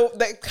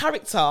the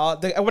character,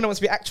 when I want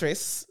to be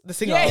actress, the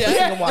singer, the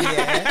singer one,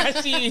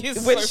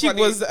 when she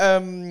was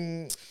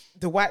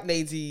the white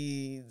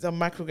lady, the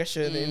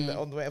microaggression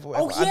on whatever,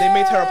 and they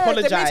made her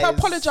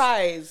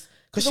apologize.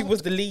 Because she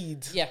was the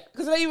lead. Yeah.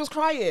 Because the lady was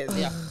crying.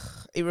 Yeah.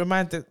 It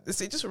reminded.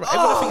 Every time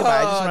I think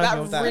about it, it just reminds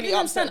me of that. Really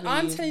upset me.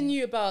 I'm telling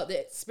you about the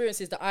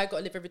experiences that I got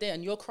to live every day,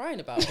 and you're crying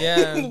about.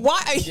 Yeah.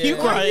 Why are you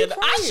crying?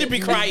 I should be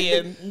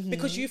crying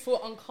because you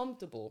feel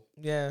uncomfortable.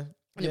 Yeah.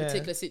 In a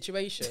particular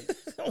situation.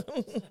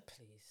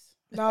 Please.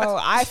 No,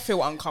 I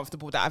feel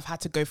uncomfortable that I've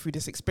had to go through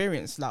this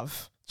experience,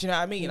 love. Do you know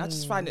what I mean? I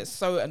just find it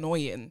so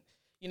annoying.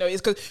 You know,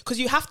 it's because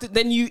you have to.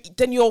 Then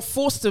you're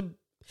forced to,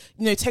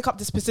 take up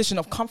this position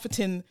of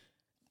comforting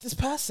this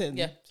person.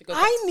 Yeah,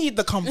 I need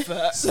the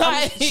comfort.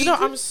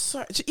 I'm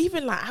sorry.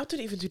 Even how do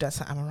they even do that?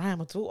 So, am I right?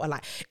 My daughter.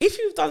 Like, if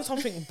you've done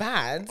something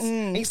bad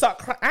and you start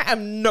crying, I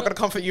am not gonna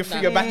comfort you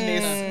through your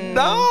badness.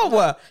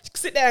 No,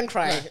 sit there and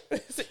cry.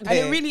 And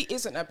it really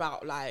isn't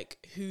about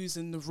who's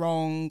in the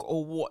wrong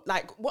or what.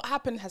 What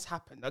happened has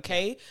happened.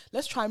 Okay,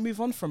 let's try and move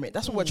on from it.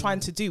 That's what we're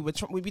trying to do.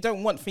 We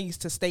don't want things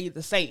to stay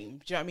the same.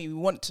 Do you know what I mean?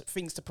 We want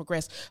things to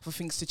progress, for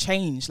things to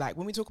change. Like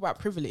when we talk about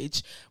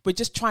privilege, we're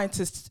just trying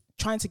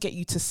to get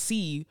you to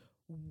see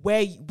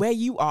where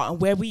you are and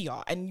where we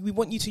are, and we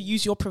want you to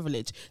use your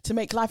privilege to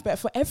make life better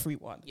for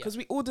everyone, because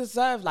we all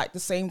deserve the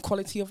same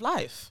quality of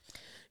life.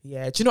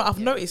 Yeah, do you know what I've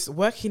noticed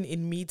working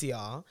in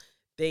media?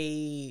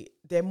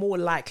 They're more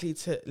likely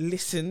to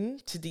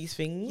listen to these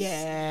things.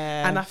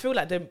 Yeah, and I feel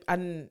like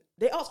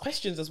they ask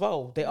questions as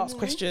well. They ask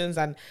questions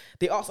and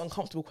they ask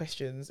uncomfortable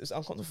questions. It's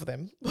uncomfortable for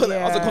them, but they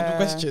ask uncomfortable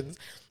questions.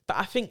 But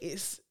I think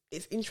it's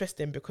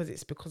interesting because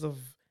it's because of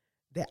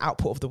the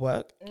output of the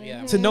work.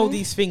 Yeah. To know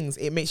these things,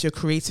 it makes your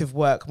creative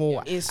work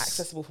more Yeah.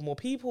 accessible for more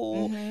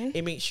people.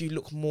 It makes you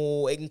look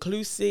more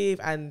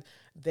inclusive, and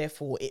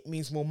therefore it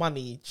means more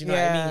money. Do you know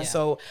what I mean? Yeah.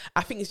 So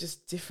I think it's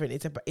just different.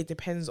 It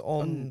depends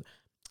on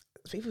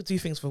people do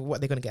things for what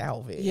they're going to get out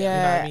of it. Yeah, you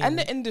know what I mean? and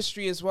the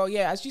industry as well.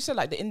 Yeah, as you said,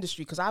 like the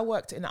industry, because I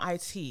worked in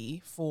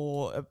IT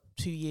for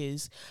 2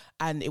 years,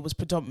 and it was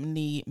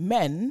predominantly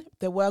men.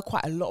 There were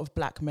quite a lot of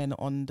black men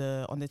on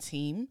the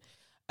team,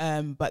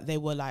 but they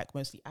were like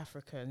mostly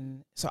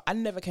African. So I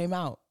never came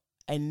out.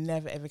 I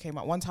never ever came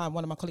out. One time,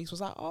 one of my colleagues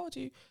was like, "Oh,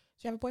 do you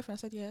have a boyfriend?"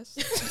 I said, "Yes."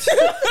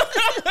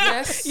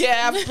 Yes.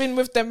 Yeah, I've been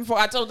with them for.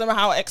 I told them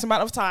how X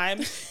amount of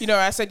time. You know,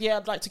 I said, "Yeah,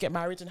 I'd like to get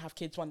married and have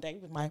kids one day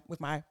with my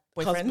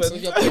boyfriend."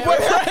 Husband. With your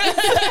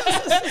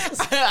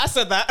I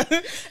said that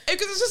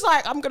because it's just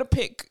like I'm gonna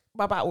pick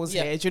my battles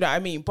Yeah. here. Do you know what I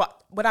mean?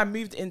 But when I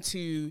moved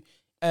into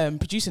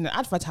producing and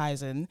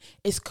advertising,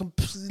 it's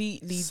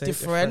completely So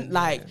different.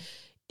 Like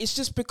it's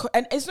just because,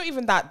 and it's not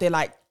even that they're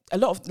like. A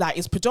lot of like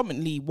it's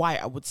predominantly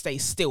white, I would say,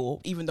 still,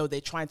 even though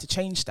they're trying to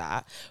change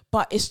that.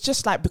 But it's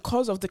just like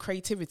because of the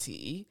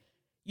creativity,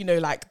 you know,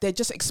 like they're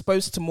just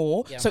exposed to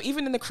more. Yeah. So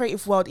even in the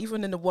creative world,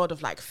 even in the world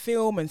of like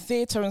film and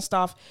theatre and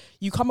stuff,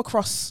 you come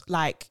across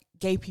like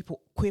gay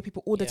people, queer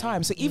people all the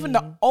time. So even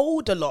the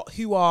older lot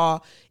who are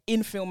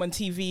in film and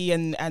TV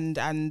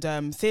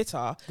and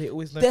theatre, They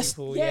always know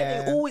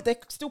they're, people. they're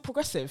still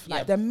progressive. Like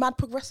Yeah. they're mad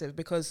progressive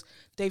because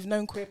they've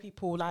known queer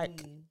people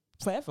like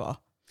forever.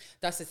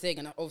 That's the thing,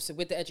 and obviously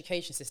with the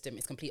education system,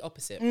 it's complete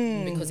opposite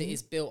because it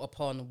is built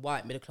upon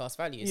white middle class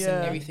values. So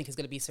Yeah. everything is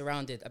going to be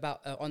surrounded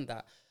on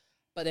that.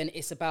 But then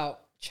it's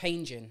about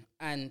changing,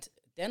 and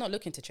they're not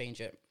looking to change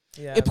it.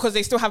 Yeah. Because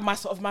they still have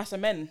mass of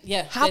men.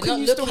 Yeah, How they're can not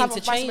you still looking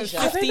have to a mass of men change for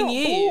that. 15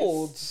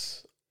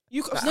 years?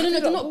 You No,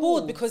 they're not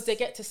bored because they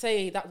get to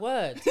say that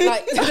word.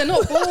 Like they're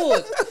not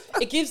bored.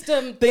 It gives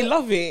them. They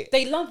love it.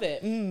 They love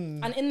it,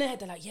 and in their head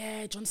they're like,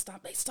 "Yeah, John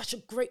Stamp, it's such a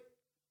great."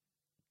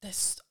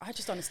 I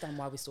just don't understand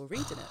why we're still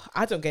reading it.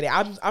 I don't get it.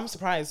 I'm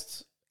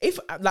surprised. If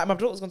like my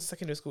daughter's gone to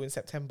secondary school in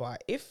September,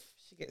 if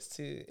she gets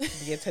to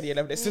year 10, year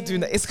 11, they're still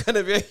doing that, it's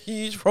gonna be a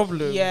huge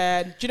problem.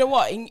 Yeah. Do you know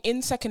what?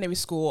 In secondary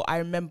school, I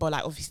remember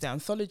like obviously the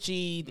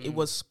anthology, it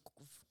was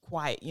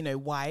quite, you know,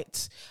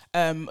 white.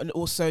 And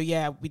also,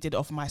 yeah, we did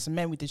Of Mice and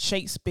Men, we did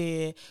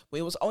Shakespeare.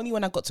 But it was only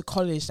when I got to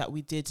college that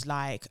we did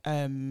like,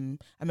 I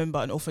remember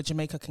an author,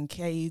 Jamaica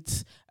Kincaid.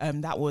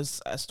 That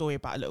was a story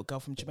about a little girl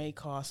from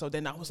Jamaica. So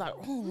then I was like,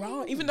 oh,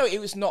 wow. Even though it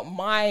was not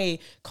my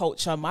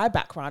culture, my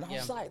background, I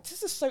was like,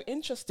 this is so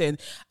interesting.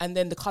 And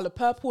then The Colour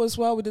Purple as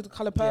well. We did The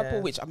Colour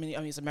Purple, which I mean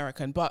it's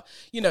American, but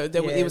you know,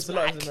 it was a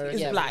lot of black.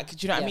 American. It's black. Do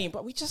you know what I mean?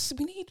 But we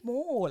need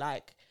more,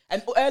 like,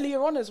 and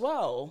earlier on as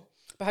well.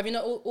 But have you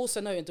not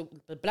also noted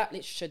the black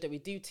literature that we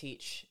do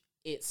teach?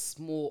 It's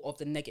more of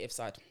the negative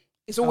side.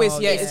 It's always,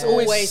 it's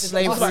always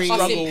slavery.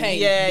 Us in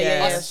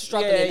pain. Us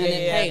struggling and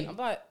in pain. I'm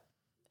like,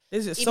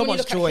 There's so even when you much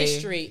look joy. at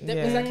history,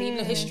 exactly,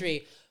 even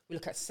history, we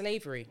look at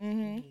slavery.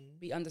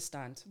 We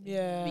understand.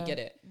 Yeah. We get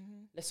it.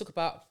 Let's talk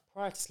about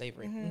prior to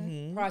slavery,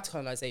 prior to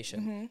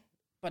colonization.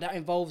 But that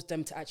involves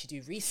them to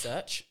actually do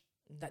research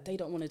that they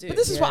don't want to do. But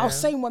this is what I was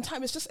saying one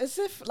time. It's just as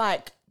if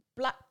like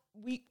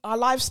our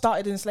lives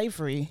started in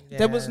slavery. Yeah.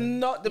 There was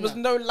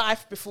no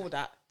life before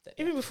that.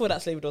 Even before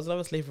that slavery, there was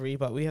another slavery,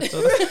 but we have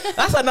to.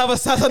 that's another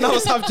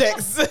subject.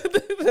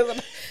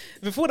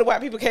 Before the white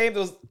people came,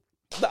 there was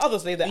the other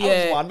slave, the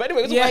Elves one. But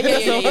anyway,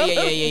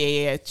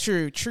 Yeah.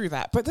 True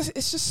that. But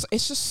it's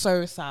just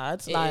so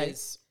sad. It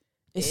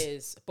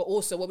is. But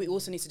also, what we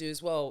also need to do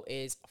as well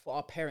is for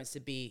our parents to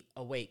be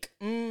awake.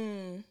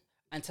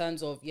 In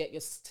terms of, you're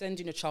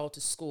sending your child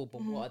to school,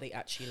 but what are they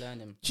actually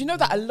learning? Do you know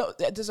that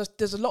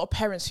there's a lot of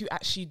parents who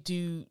actually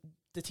do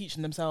the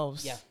teaching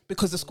themselves? Yeah.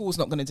 Because the school's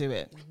not going to do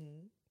it.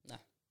 No.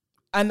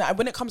 And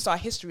when it comes to our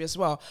history as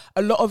well,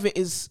 a lot of it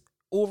is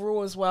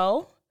oral as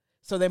well.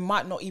 So there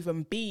might not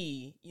even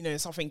be, you know,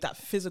 something that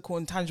physical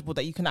and tangible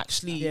that you can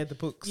actually... Yeah, the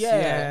books.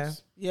 Yeah.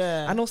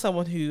 I know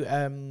someone who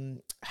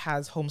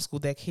has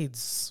homeschooled their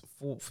kids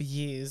for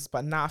years,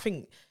 but now I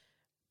think...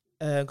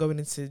 going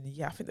into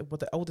I think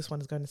the oldest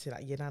one is going into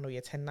like year 9 or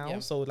year 10 now. Yeah.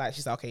 So like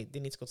she's like, okay, they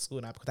need to go to school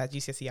now because that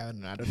GCSE I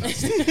don't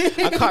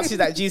know. I can't see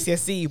that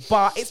GCSE,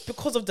 but it's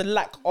because of the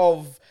lack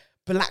of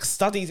black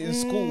studies in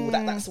school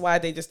that's why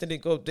they just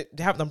didn't go.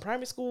 They haven't done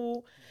primary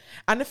school,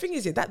 and the thing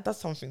is, that does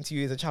something to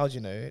you as a child.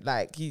 You know,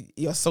 like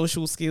your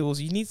social skills.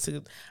 You need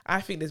to.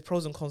 I think there's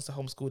pros and cons to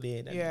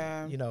homeschooling.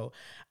 And, you know,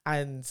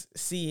 and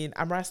seeing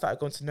Amara started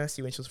going to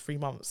nursery when she was 3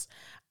 months.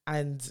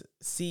 And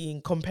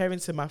comparing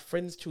to my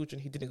friends'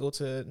 children who didn't go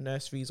to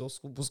nurseries or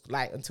schools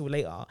like until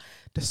later,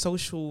 the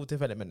social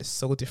development is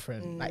so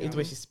different. Like even the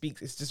way she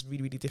speaks, it's just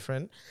really, really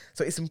different.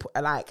 So it's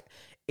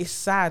it's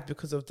sad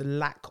because of the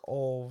lack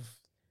of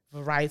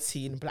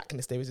variety and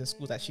blackness there is in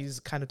schools that she's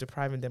kind of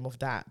depriving them of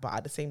that. But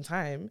at the same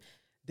time,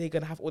 they're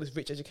going to have all this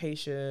rich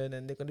education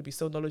and they're going to be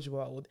so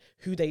knowledgeable about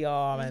who they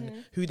are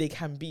and who they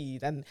can be.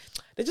 And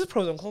they're just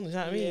pros and cons, you know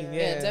what I mean?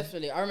 Yeah,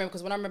 definitely. I remember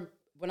because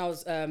when I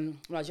was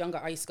younger,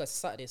 I used to go to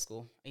Saturday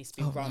school. I used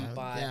to be run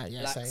by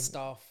black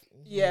staff.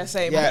 Yeah,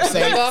 same. Yeah,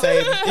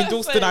 same. In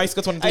Dalston, I used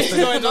to go to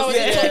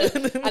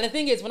Dalston. And the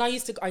thing is, when I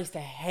used to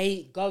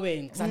hate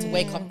going because I had to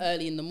wake up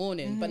early in the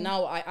morning. But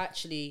now I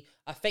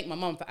thank my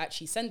mum for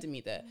actually sending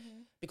me there.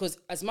 Because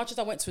as much as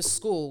I went to a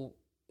school,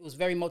 it was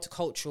very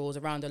multicultural. It was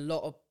around a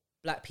lot of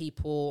black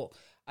people.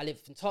 I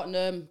lived in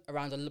Tottenham,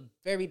 around a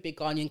very big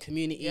Ghanaian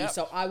community. Yep.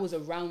 So I was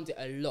around it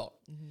a lot.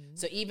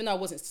 So even though I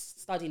wasn't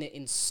studying it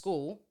in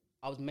school,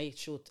 I was made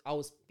sure I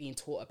was being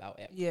taught about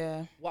it.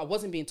 Yeah. What I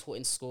wasn't being taught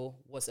in school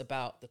was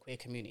about the queer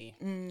community.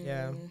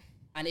 Yeah.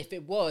 And if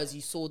it was,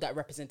 you saw that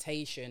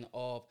representation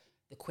of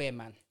the queer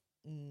man.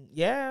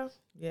 Yeah.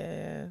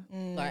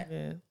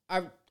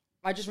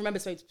 I just remember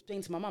saying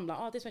to my mum, like,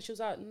 oh, this one, she was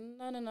like,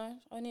 no,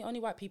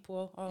 only white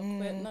people are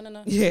queer.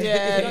 No.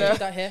 Yeah, we don't do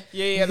that here.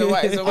 Yeah,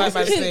 it's a white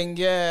man's thing,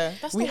 yeah.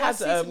 That's we had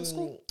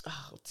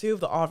two of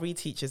the RE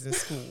teachers in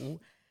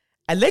school.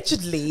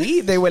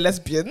 Allegedly, they were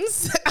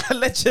lesbians.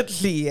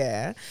 Allegedly,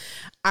 yeah.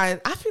 And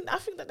I think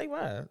that they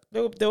were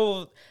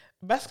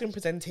masculine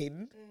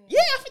presenting. Yeah,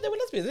 I think they were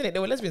lesbians, innit? They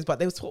were lesbians, but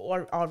they were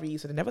taught RE,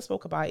 so they never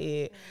spoke about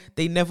it.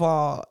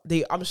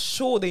 I'm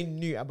sure they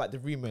knew about the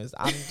rumors.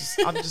 I'm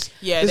just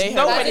yeah, they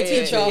no any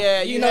teacher.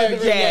 Yeah, you know the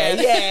rumors.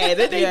 Yeah.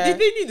 They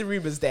knew the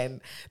rumors then.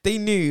 They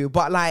knew,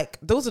 but like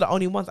those are the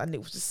only ones, and it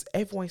was just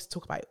everyone used to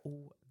talk about it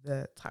all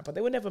the time, but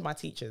they were never my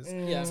teachers.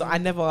 So I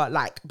never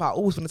but I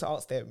always wanted to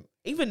ask them.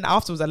 Even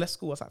afterwards I left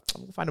school, I was like,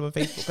 I'm gonna find them on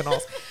Facebook and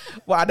ask.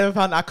 Well,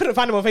 I couldn't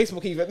find them on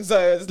Facebook even,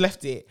 so I just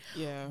left it.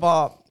 Yeah.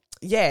 But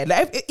yeah,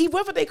 like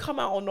whether they come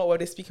out or not, whether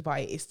they speak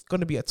about it, it's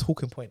gonna be a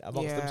talking point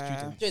amongst them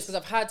students. Just because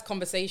I've had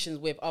conversations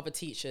with other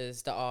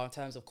teachers that are in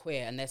terms of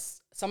queer, and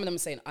there's some of them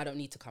saying, I don't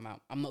need to come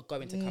out. I'm not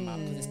going to come out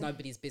because it's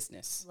nobody's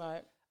business.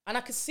 Right. And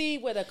I can see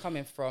where they're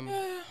coming from.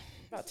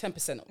 About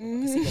 10%.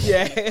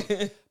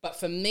 Yeah. But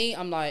for me,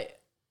 I'm like,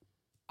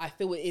 I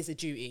feel it is a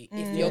duty.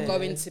 If you're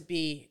going to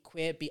be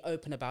queer, be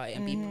open about it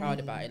and be proud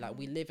about it. Like,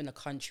 we live in a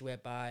country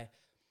whereby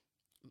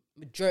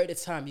majority of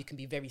the time you can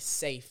be very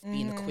safe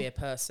being a queer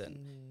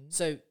person.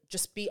 So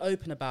just be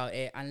open about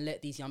it and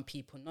let these young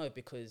people know,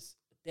 because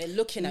they're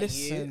looking at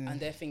you and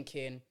they're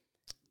thinking,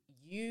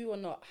 you are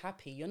not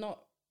happy. You're not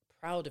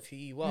proud of who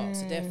you are.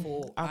 So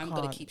therefore, I'm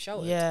going to keep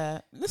shouting.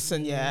 Yeah.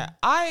 Listen,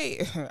 I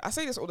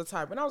say this all the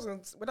time. When I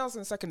was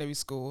in secondary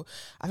school,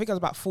 I think I was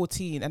about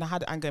 14 and I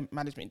had anger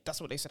management.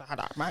 That's what they said. I had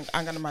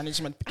anger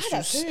management issues. I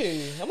had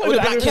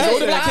that too. All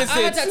the black kids. I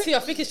had that too. I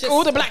think it's just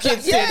all the black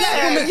kids.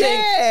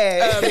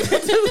 Yeah.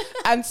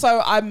 And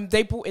so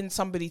they brought in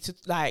somebody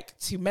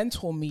to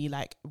mentor me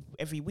like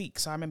every week.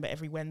 So I remember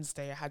every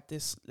Wednesday I had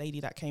this lady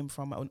that came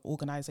from an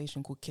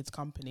organization called Kids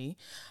Company,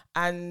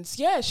 and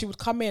she would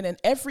come in, and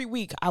every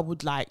week I would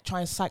like try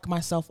and psych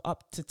myself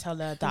up to tell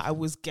her that I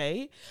was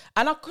gay,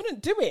 and I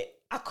couldn't do it.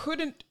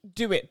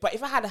 But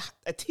if I had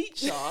a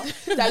teacher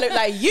that looked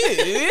like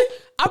you,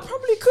 I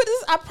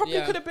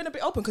probably could have been a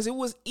bit open, because it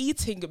was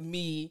eating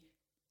me.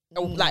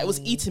 Like, it was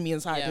eating me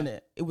inside, innit?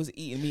 It was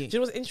eating me. Do you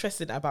know what's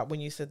interesting about when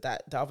you said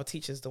that the other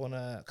teachers don't want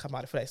to come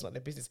out? I feel like it's not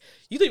their business.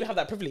 You don't even have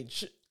that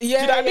privilege. Yeah,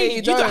 do you know what I mean?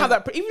 You don't have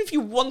that. Even if you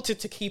wanted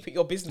to keep it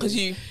your business,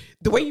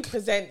 the way you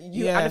present, and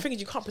the thing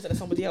is, you can't present as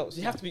somebody else.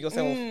 You have to be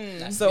yourself.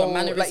 So,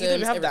 like, you don't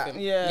even have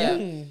everything.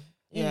 that.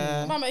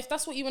 Yeah. Mama, if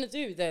that's what you want to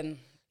do, then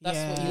that's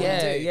what you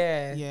want to do.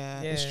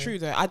 Yeah, it's true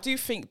though. I do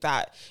think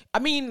that, I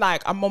mean,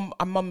 like, I'm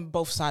on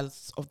both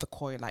sides of the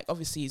coin. Like,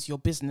 obviously it's your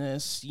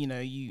business, you know,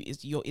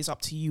 it's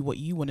up to you what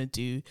you want to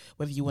do,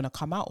 whether you want to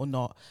come out or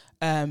not.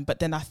 But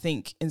then I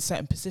think in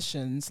certain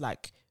positions,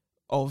 like,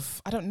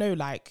 I don't know,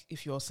 like,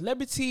 if you're a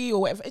celebrity or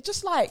whatever, it's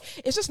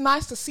just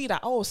nice to see that,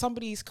 oh,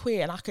 somebody's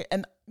queer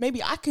and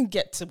maybe I can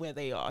get to where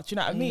they are. Do you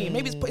know what I mean?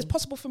 Maybe it's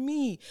possible for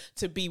me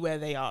to be where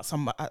they are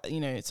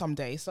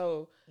someday.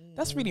 So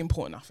that's really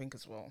important, I think,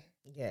 as well.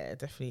 Yeah,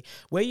 definitely.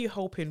 Where are you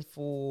hoping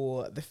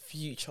for the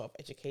future of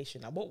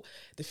education? Like, what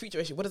does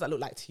that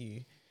look like to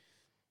you?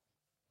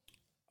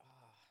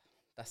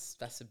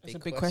 That's a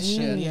big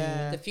question.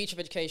 Yeah. The future of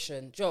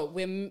education, Joe,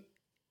 it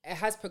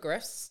has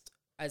progressed,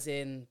 as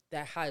in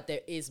there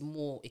is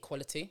more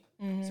equality.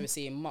 So we're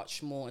seeing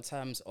much more in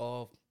terms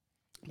of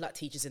black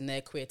teachers in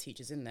there, queer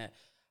teachers in there,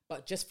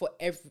 but just for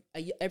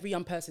every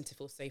young person to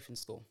feel safe in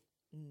school.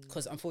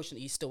 Because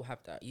unfortunately, you still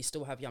have that. You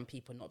still have young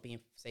people not being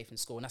safe in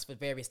school, and that's for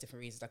various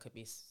different reasons. That could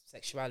be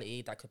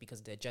sexuality, that could be because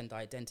of their gender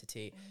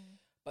identity,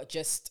 but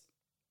just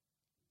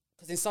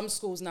because in some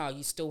schools now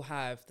you still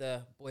have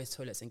the boys'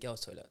 toilets and girls'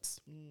 toilets,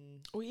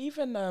 or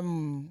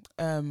even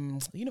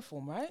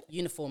uniform, right?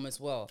 Uniform as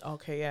well.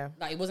 Okay, yeah.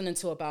 Like, it wasn't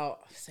until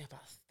about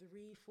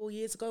 3-4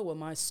 years ago when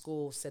my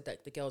school said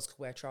that the girls could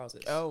wear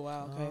trousers. Oh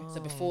wow, okay. So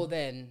before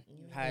then,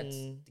 you had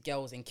the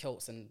girls in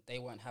kilts, and they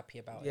weren't happy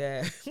about it.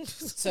 Yeah.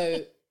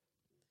 So.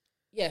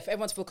 Yeah, for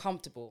everyone to feel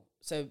comfortable.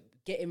 So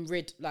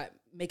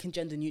making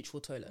gender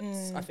neutral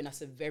toilets. I think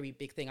that's a very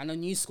big thing. I know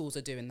new schools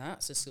are doing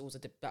that. So schools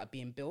that are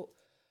being built.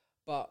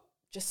 But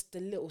just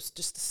the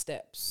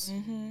steps,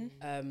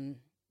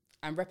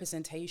 and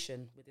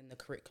representation within the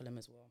curriculum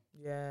as well.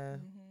 Yeah.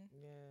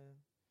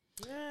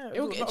 Yeah, It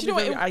will not get, do be you know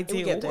what? very It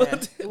will get ideal. there.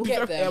 It will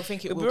get there. I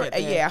think it will get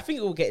there. Yeah, I think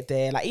it will get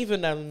there. Like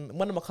even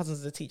one of my cousins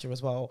is a teacher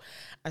as well,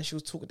 and she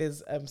was talking.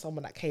 There's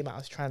someone that came out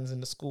as trans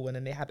in the school, and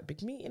then they had a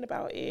big meeting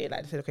about it.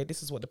 Like they said, okay,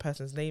 this is what the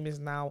person's name is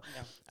now,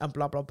 and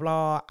blah blah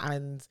blah.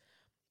 And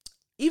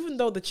even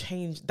though the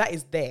change that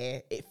is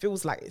there, it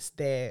feels like it's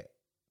there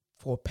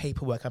for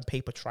paperwork and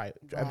paper trail.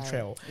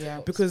 Yeah.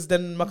 Because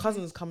then my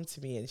cousin's come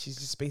to me and she's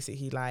just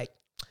basically like,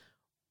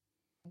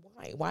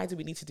 why do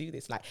we need to do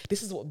this? Like,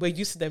 this is what we're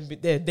used to them,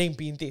 their name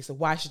being this, so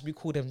why should we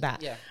call them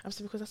that? Yeah. I'm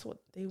saying because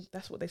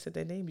that's what they said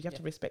their name. You have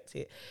to respect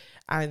it.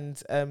 And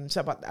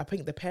so, but I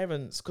think the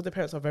parents, because the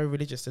parents are very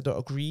religious, they don't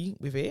agree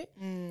with it.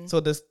 So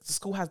the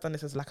school has done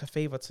this as like a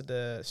favor to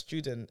the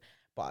student,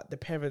 but the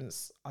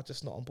parents are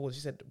just not on board.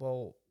 She said,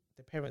 well,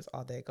 the parents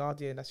are their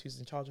guardian, that's who's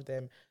in charge of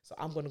them. So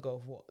I'm going to go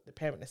with what the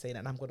parent is saying,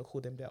 and I'm going to call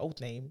them their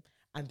old name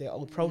and their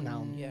old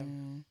pronoun. Yeah.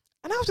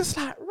 And I was just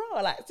like,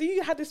 raw, like, so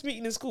you had this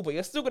meeting in school, but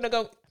you're still gonna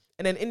go.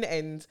 And then in the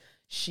end,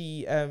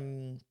 she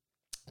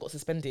got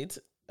suspended.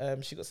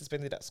 She got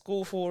suspended at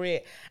school for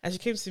it. And she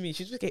came to me,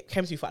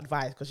 came to me for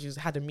advice because she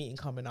had a meeting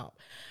coming up.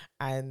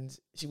 And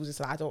she was just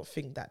like, I don't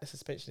think that the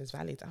suspension is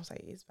valid. I was like,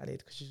 it is valid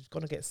because she's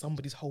gonna get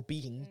somebody's whole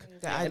being.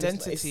 Their And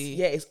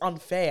identity. it's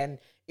unfair and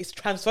it's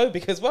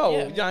transphobic as well.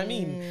 Yeah. You know what I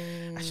mean?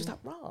 And she was like,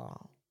 raw,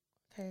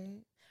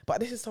 okay. But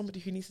this is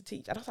somebody who needs to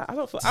teach. And I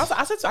was like,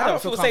 I said to her, I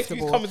don't feel safe to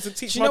be coming to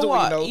teach. Do you know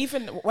what?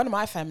 Even one of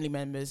my family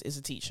members is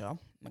a teacher.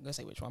 I'm not gonna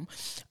say which one.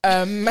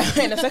 In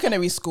a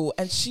secondary school,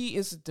 and she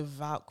is a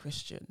devout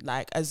Christian.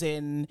 Like, as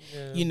in,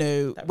 you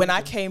know, when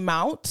I came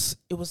out,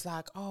 it was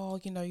like, oh,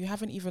 you know, you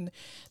haven't even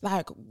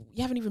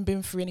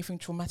been through anything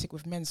traumatic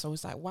with men. So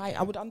it's like, why?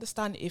 I would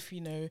understand if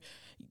you know,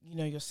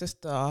 your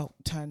sister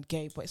turned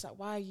gay, but it's like,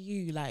 why are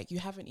you like, you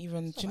haven't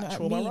even? Do you know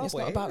what I mean? It's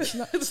not about.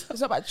 It's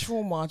not about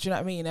trauma. Do you know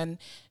what I mean? And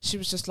she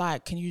was just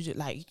like, can you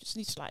like, you just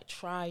need to like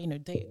try,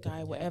 date a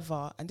guy,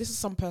 whatever. And this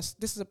is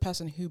a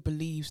person who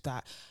believes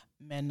that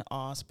men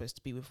are supposed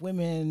to be with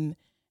women,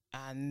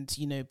 and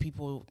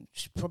people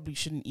probably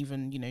shouldn't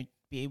even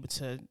be able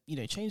to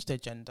change their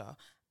gender.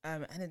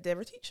 And they're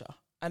a teacher,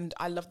 and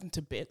I love them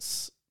to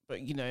bits.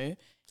 But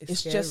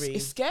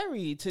it's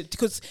scary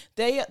because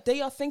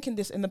they are thinking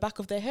this in the back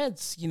of their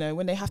heads.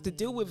 When they have to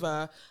deal with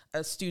a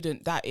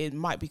student that it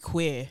might be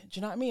queer. Do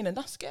you know what I mean? And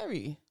that's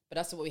scary. But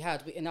that's what we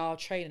had in our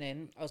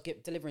training. I was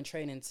delivering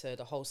training to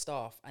the whole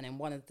staff, and then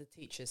one of the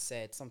teachers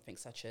said something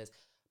such as,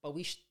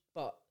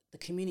 "But the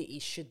community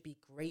should be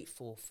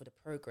grateful for the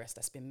progress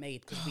that's been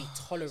made because we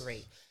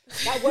tolerate."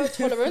 That word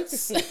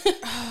tolerance.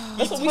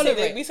 That's what we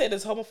say. We say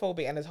there's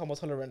homophobic and there's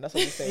homotolerant. That's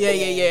what we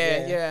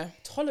say. Yeah.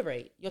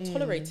 Tolerate. You're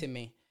tolerating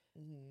me.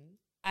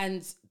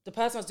 And the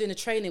person I was doing the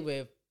training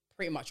with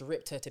pretty much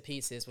ripped her to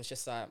pieces. Was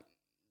just like,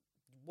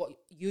 "What?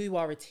 You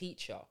are a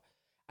teacher."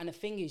 And the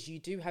thing is, you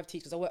do have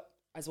teachers. I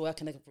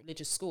work in a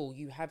religious school.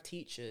 You have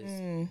teachers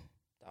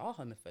that are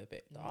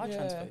homophobic, that are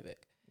transphobic,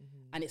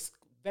 and it's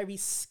very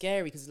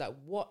scary because it's like,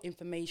 what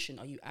information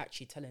are you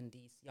actually telling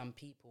these young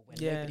people when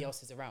nobody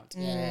else is around?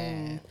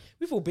 Yeah,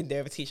 we've all been there.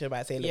 If a teacher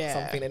might say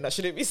something they're not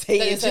shouldn't be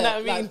saying. Do you know what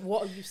I mean? Like,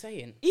 what are you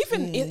saying?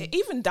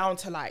 Even down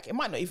to like, it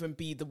might not even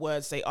be the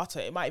words they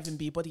utter. It might even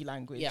be body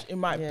language. It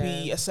might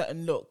be a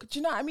certain look. Do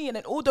you know what I mean?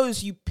 And all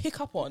those you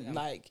pick up on,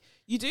 like.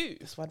 You do.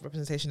 That's why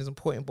representation is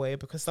important, boy,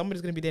 because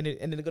somebody's going to be there and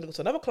then they're going to go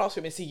to another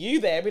classroom and see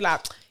you there and be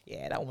like,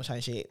 yeah, that one was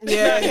trying shit.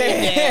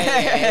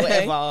 Yeah,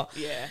 whatever.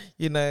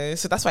 Yeah.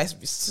 So that's why it's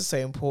just so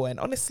important.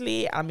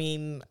 Honestly, I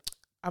mean,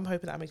 I'm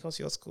hoping that I make it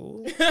to your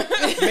school.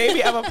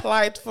 Maybe I've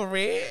applied for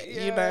it,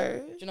 Do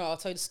you know, I'll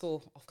tell you the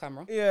school off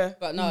camera. Yeah.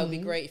 But no, it'd be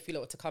great if you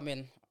lot were to come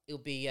in. It'll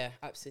be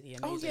absolutely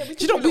amazing. Oh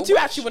yeah, we do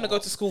actually want to go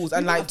to schools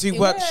and like do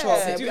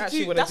workshops. We do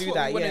actually want to do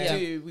that.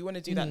 We want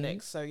to do that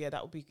next. So yeah,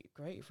 that would be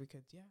great if we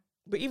could. Yeah.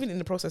 But even in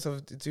the process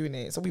of doing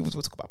it, so we'll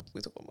talk about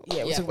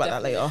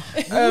that later.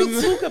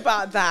 We'll talk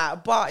about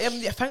that. But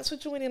thanks for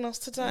joining us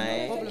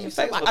today. No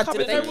problem. I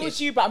didn't know it was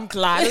you, but I'm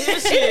glad.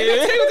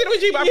 It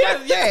was you, but I'm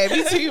glad. Yeah,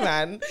 me too,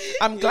 man.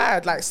 I'm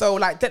glad.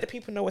 Let the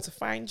people know where to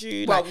find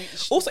you. Well,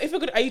 also, if you're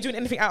good, are you doing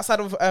anything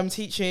outside of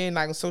teaching,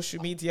 like on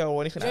social media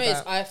or anything like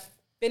that? I've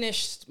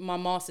finished my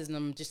master's and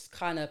I'm just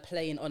kind of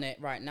playing on it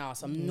right now,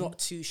 so I'm not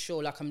too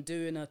sure. Like, I'm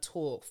doing a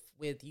talk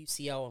with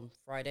UCL on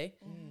Friday,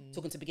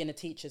 talking to beginner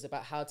teachers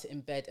about how to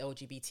embed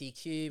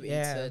LGBTQ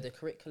into the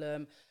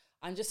curriculum.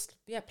 I'm just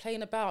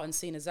playing about and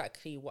seeing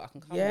exactly what I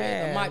can come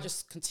with. I might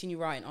just continue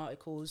writing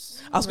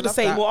articles. I was going to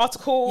say more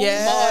articles.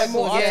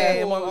 More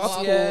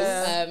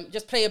articles.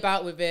 Just play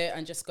about with it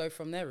and just go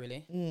from there.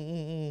 Really,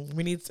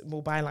 we need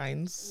more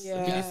bylines.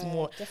 Yeah, we need some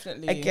more.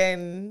 Definitely.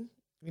 Again,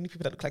 we need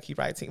people that look like you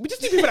writing. We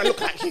just need people that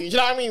look like you. Do you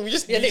know what I mean? We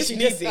just need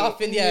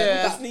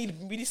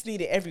it. We just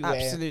need it everywhere.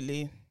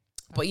 Absolutely.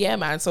 But yeah,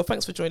 man. So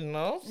thanks for joining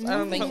us.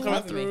 Thank you for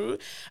coming through.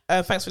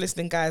 Thanks for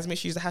listening, guys. Make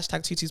sure you use the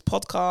hashtag Tutu's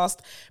podcast.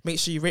 Make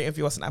sure you rate and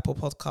review us on Apple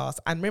Podcasts.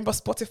 And remember,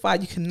 Spotify,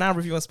 you can now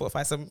review on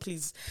Spotify. So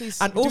please.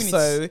 And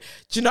also, do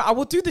you know, I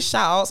will do the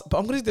shout outs, but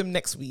I'm going to do them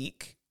next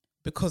week.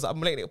 because I'm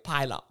letting it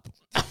pile up.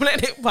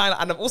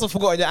 And I've also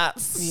forgotten your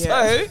ads. Yeah.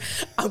 So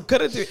I'm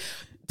gonna do it.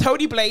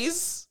 Tony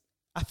Blaze.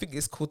 I think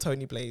it's called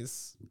Tony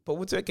Blaze, but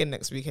we'll do it again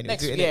next week. Anyway.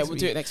 We'll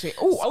do it next week.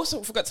 Oh, I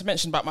also forgot to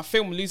mention about my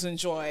film Losing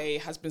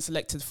Joy has been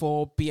selected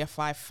for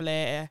BFI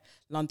Flair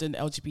London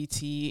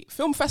LGBT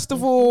Film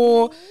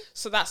Festival.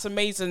 So that's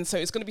amazing. So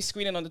it's going to be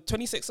screening on the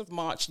 26th of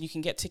March, and you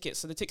can get tickets.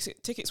 So the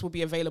tickets will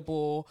be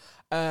available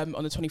on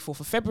the 24th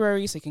of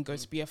February. So you can go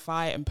to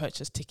BFI and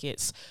purchase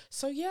tickets.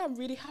 So yeah, I'm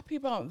really happy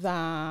about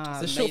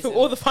that. So short film,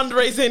 all the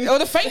fundraising.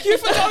 Thank you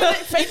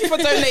for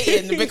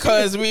donating,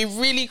 because we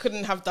really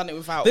couldn't have done it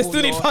without. They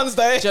still need funds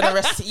though.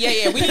 Generosity.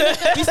 Yeah.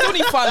 We still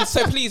need funds.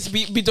 So please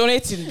be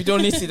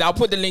donating. I'll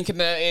put the link in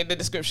the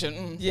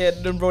description. Yeah,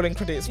 the rolling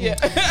credits. Yeah.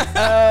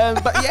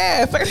 But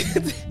yeah,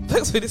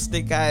 thanks for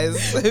listening,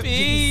 guys.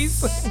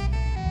 Peace.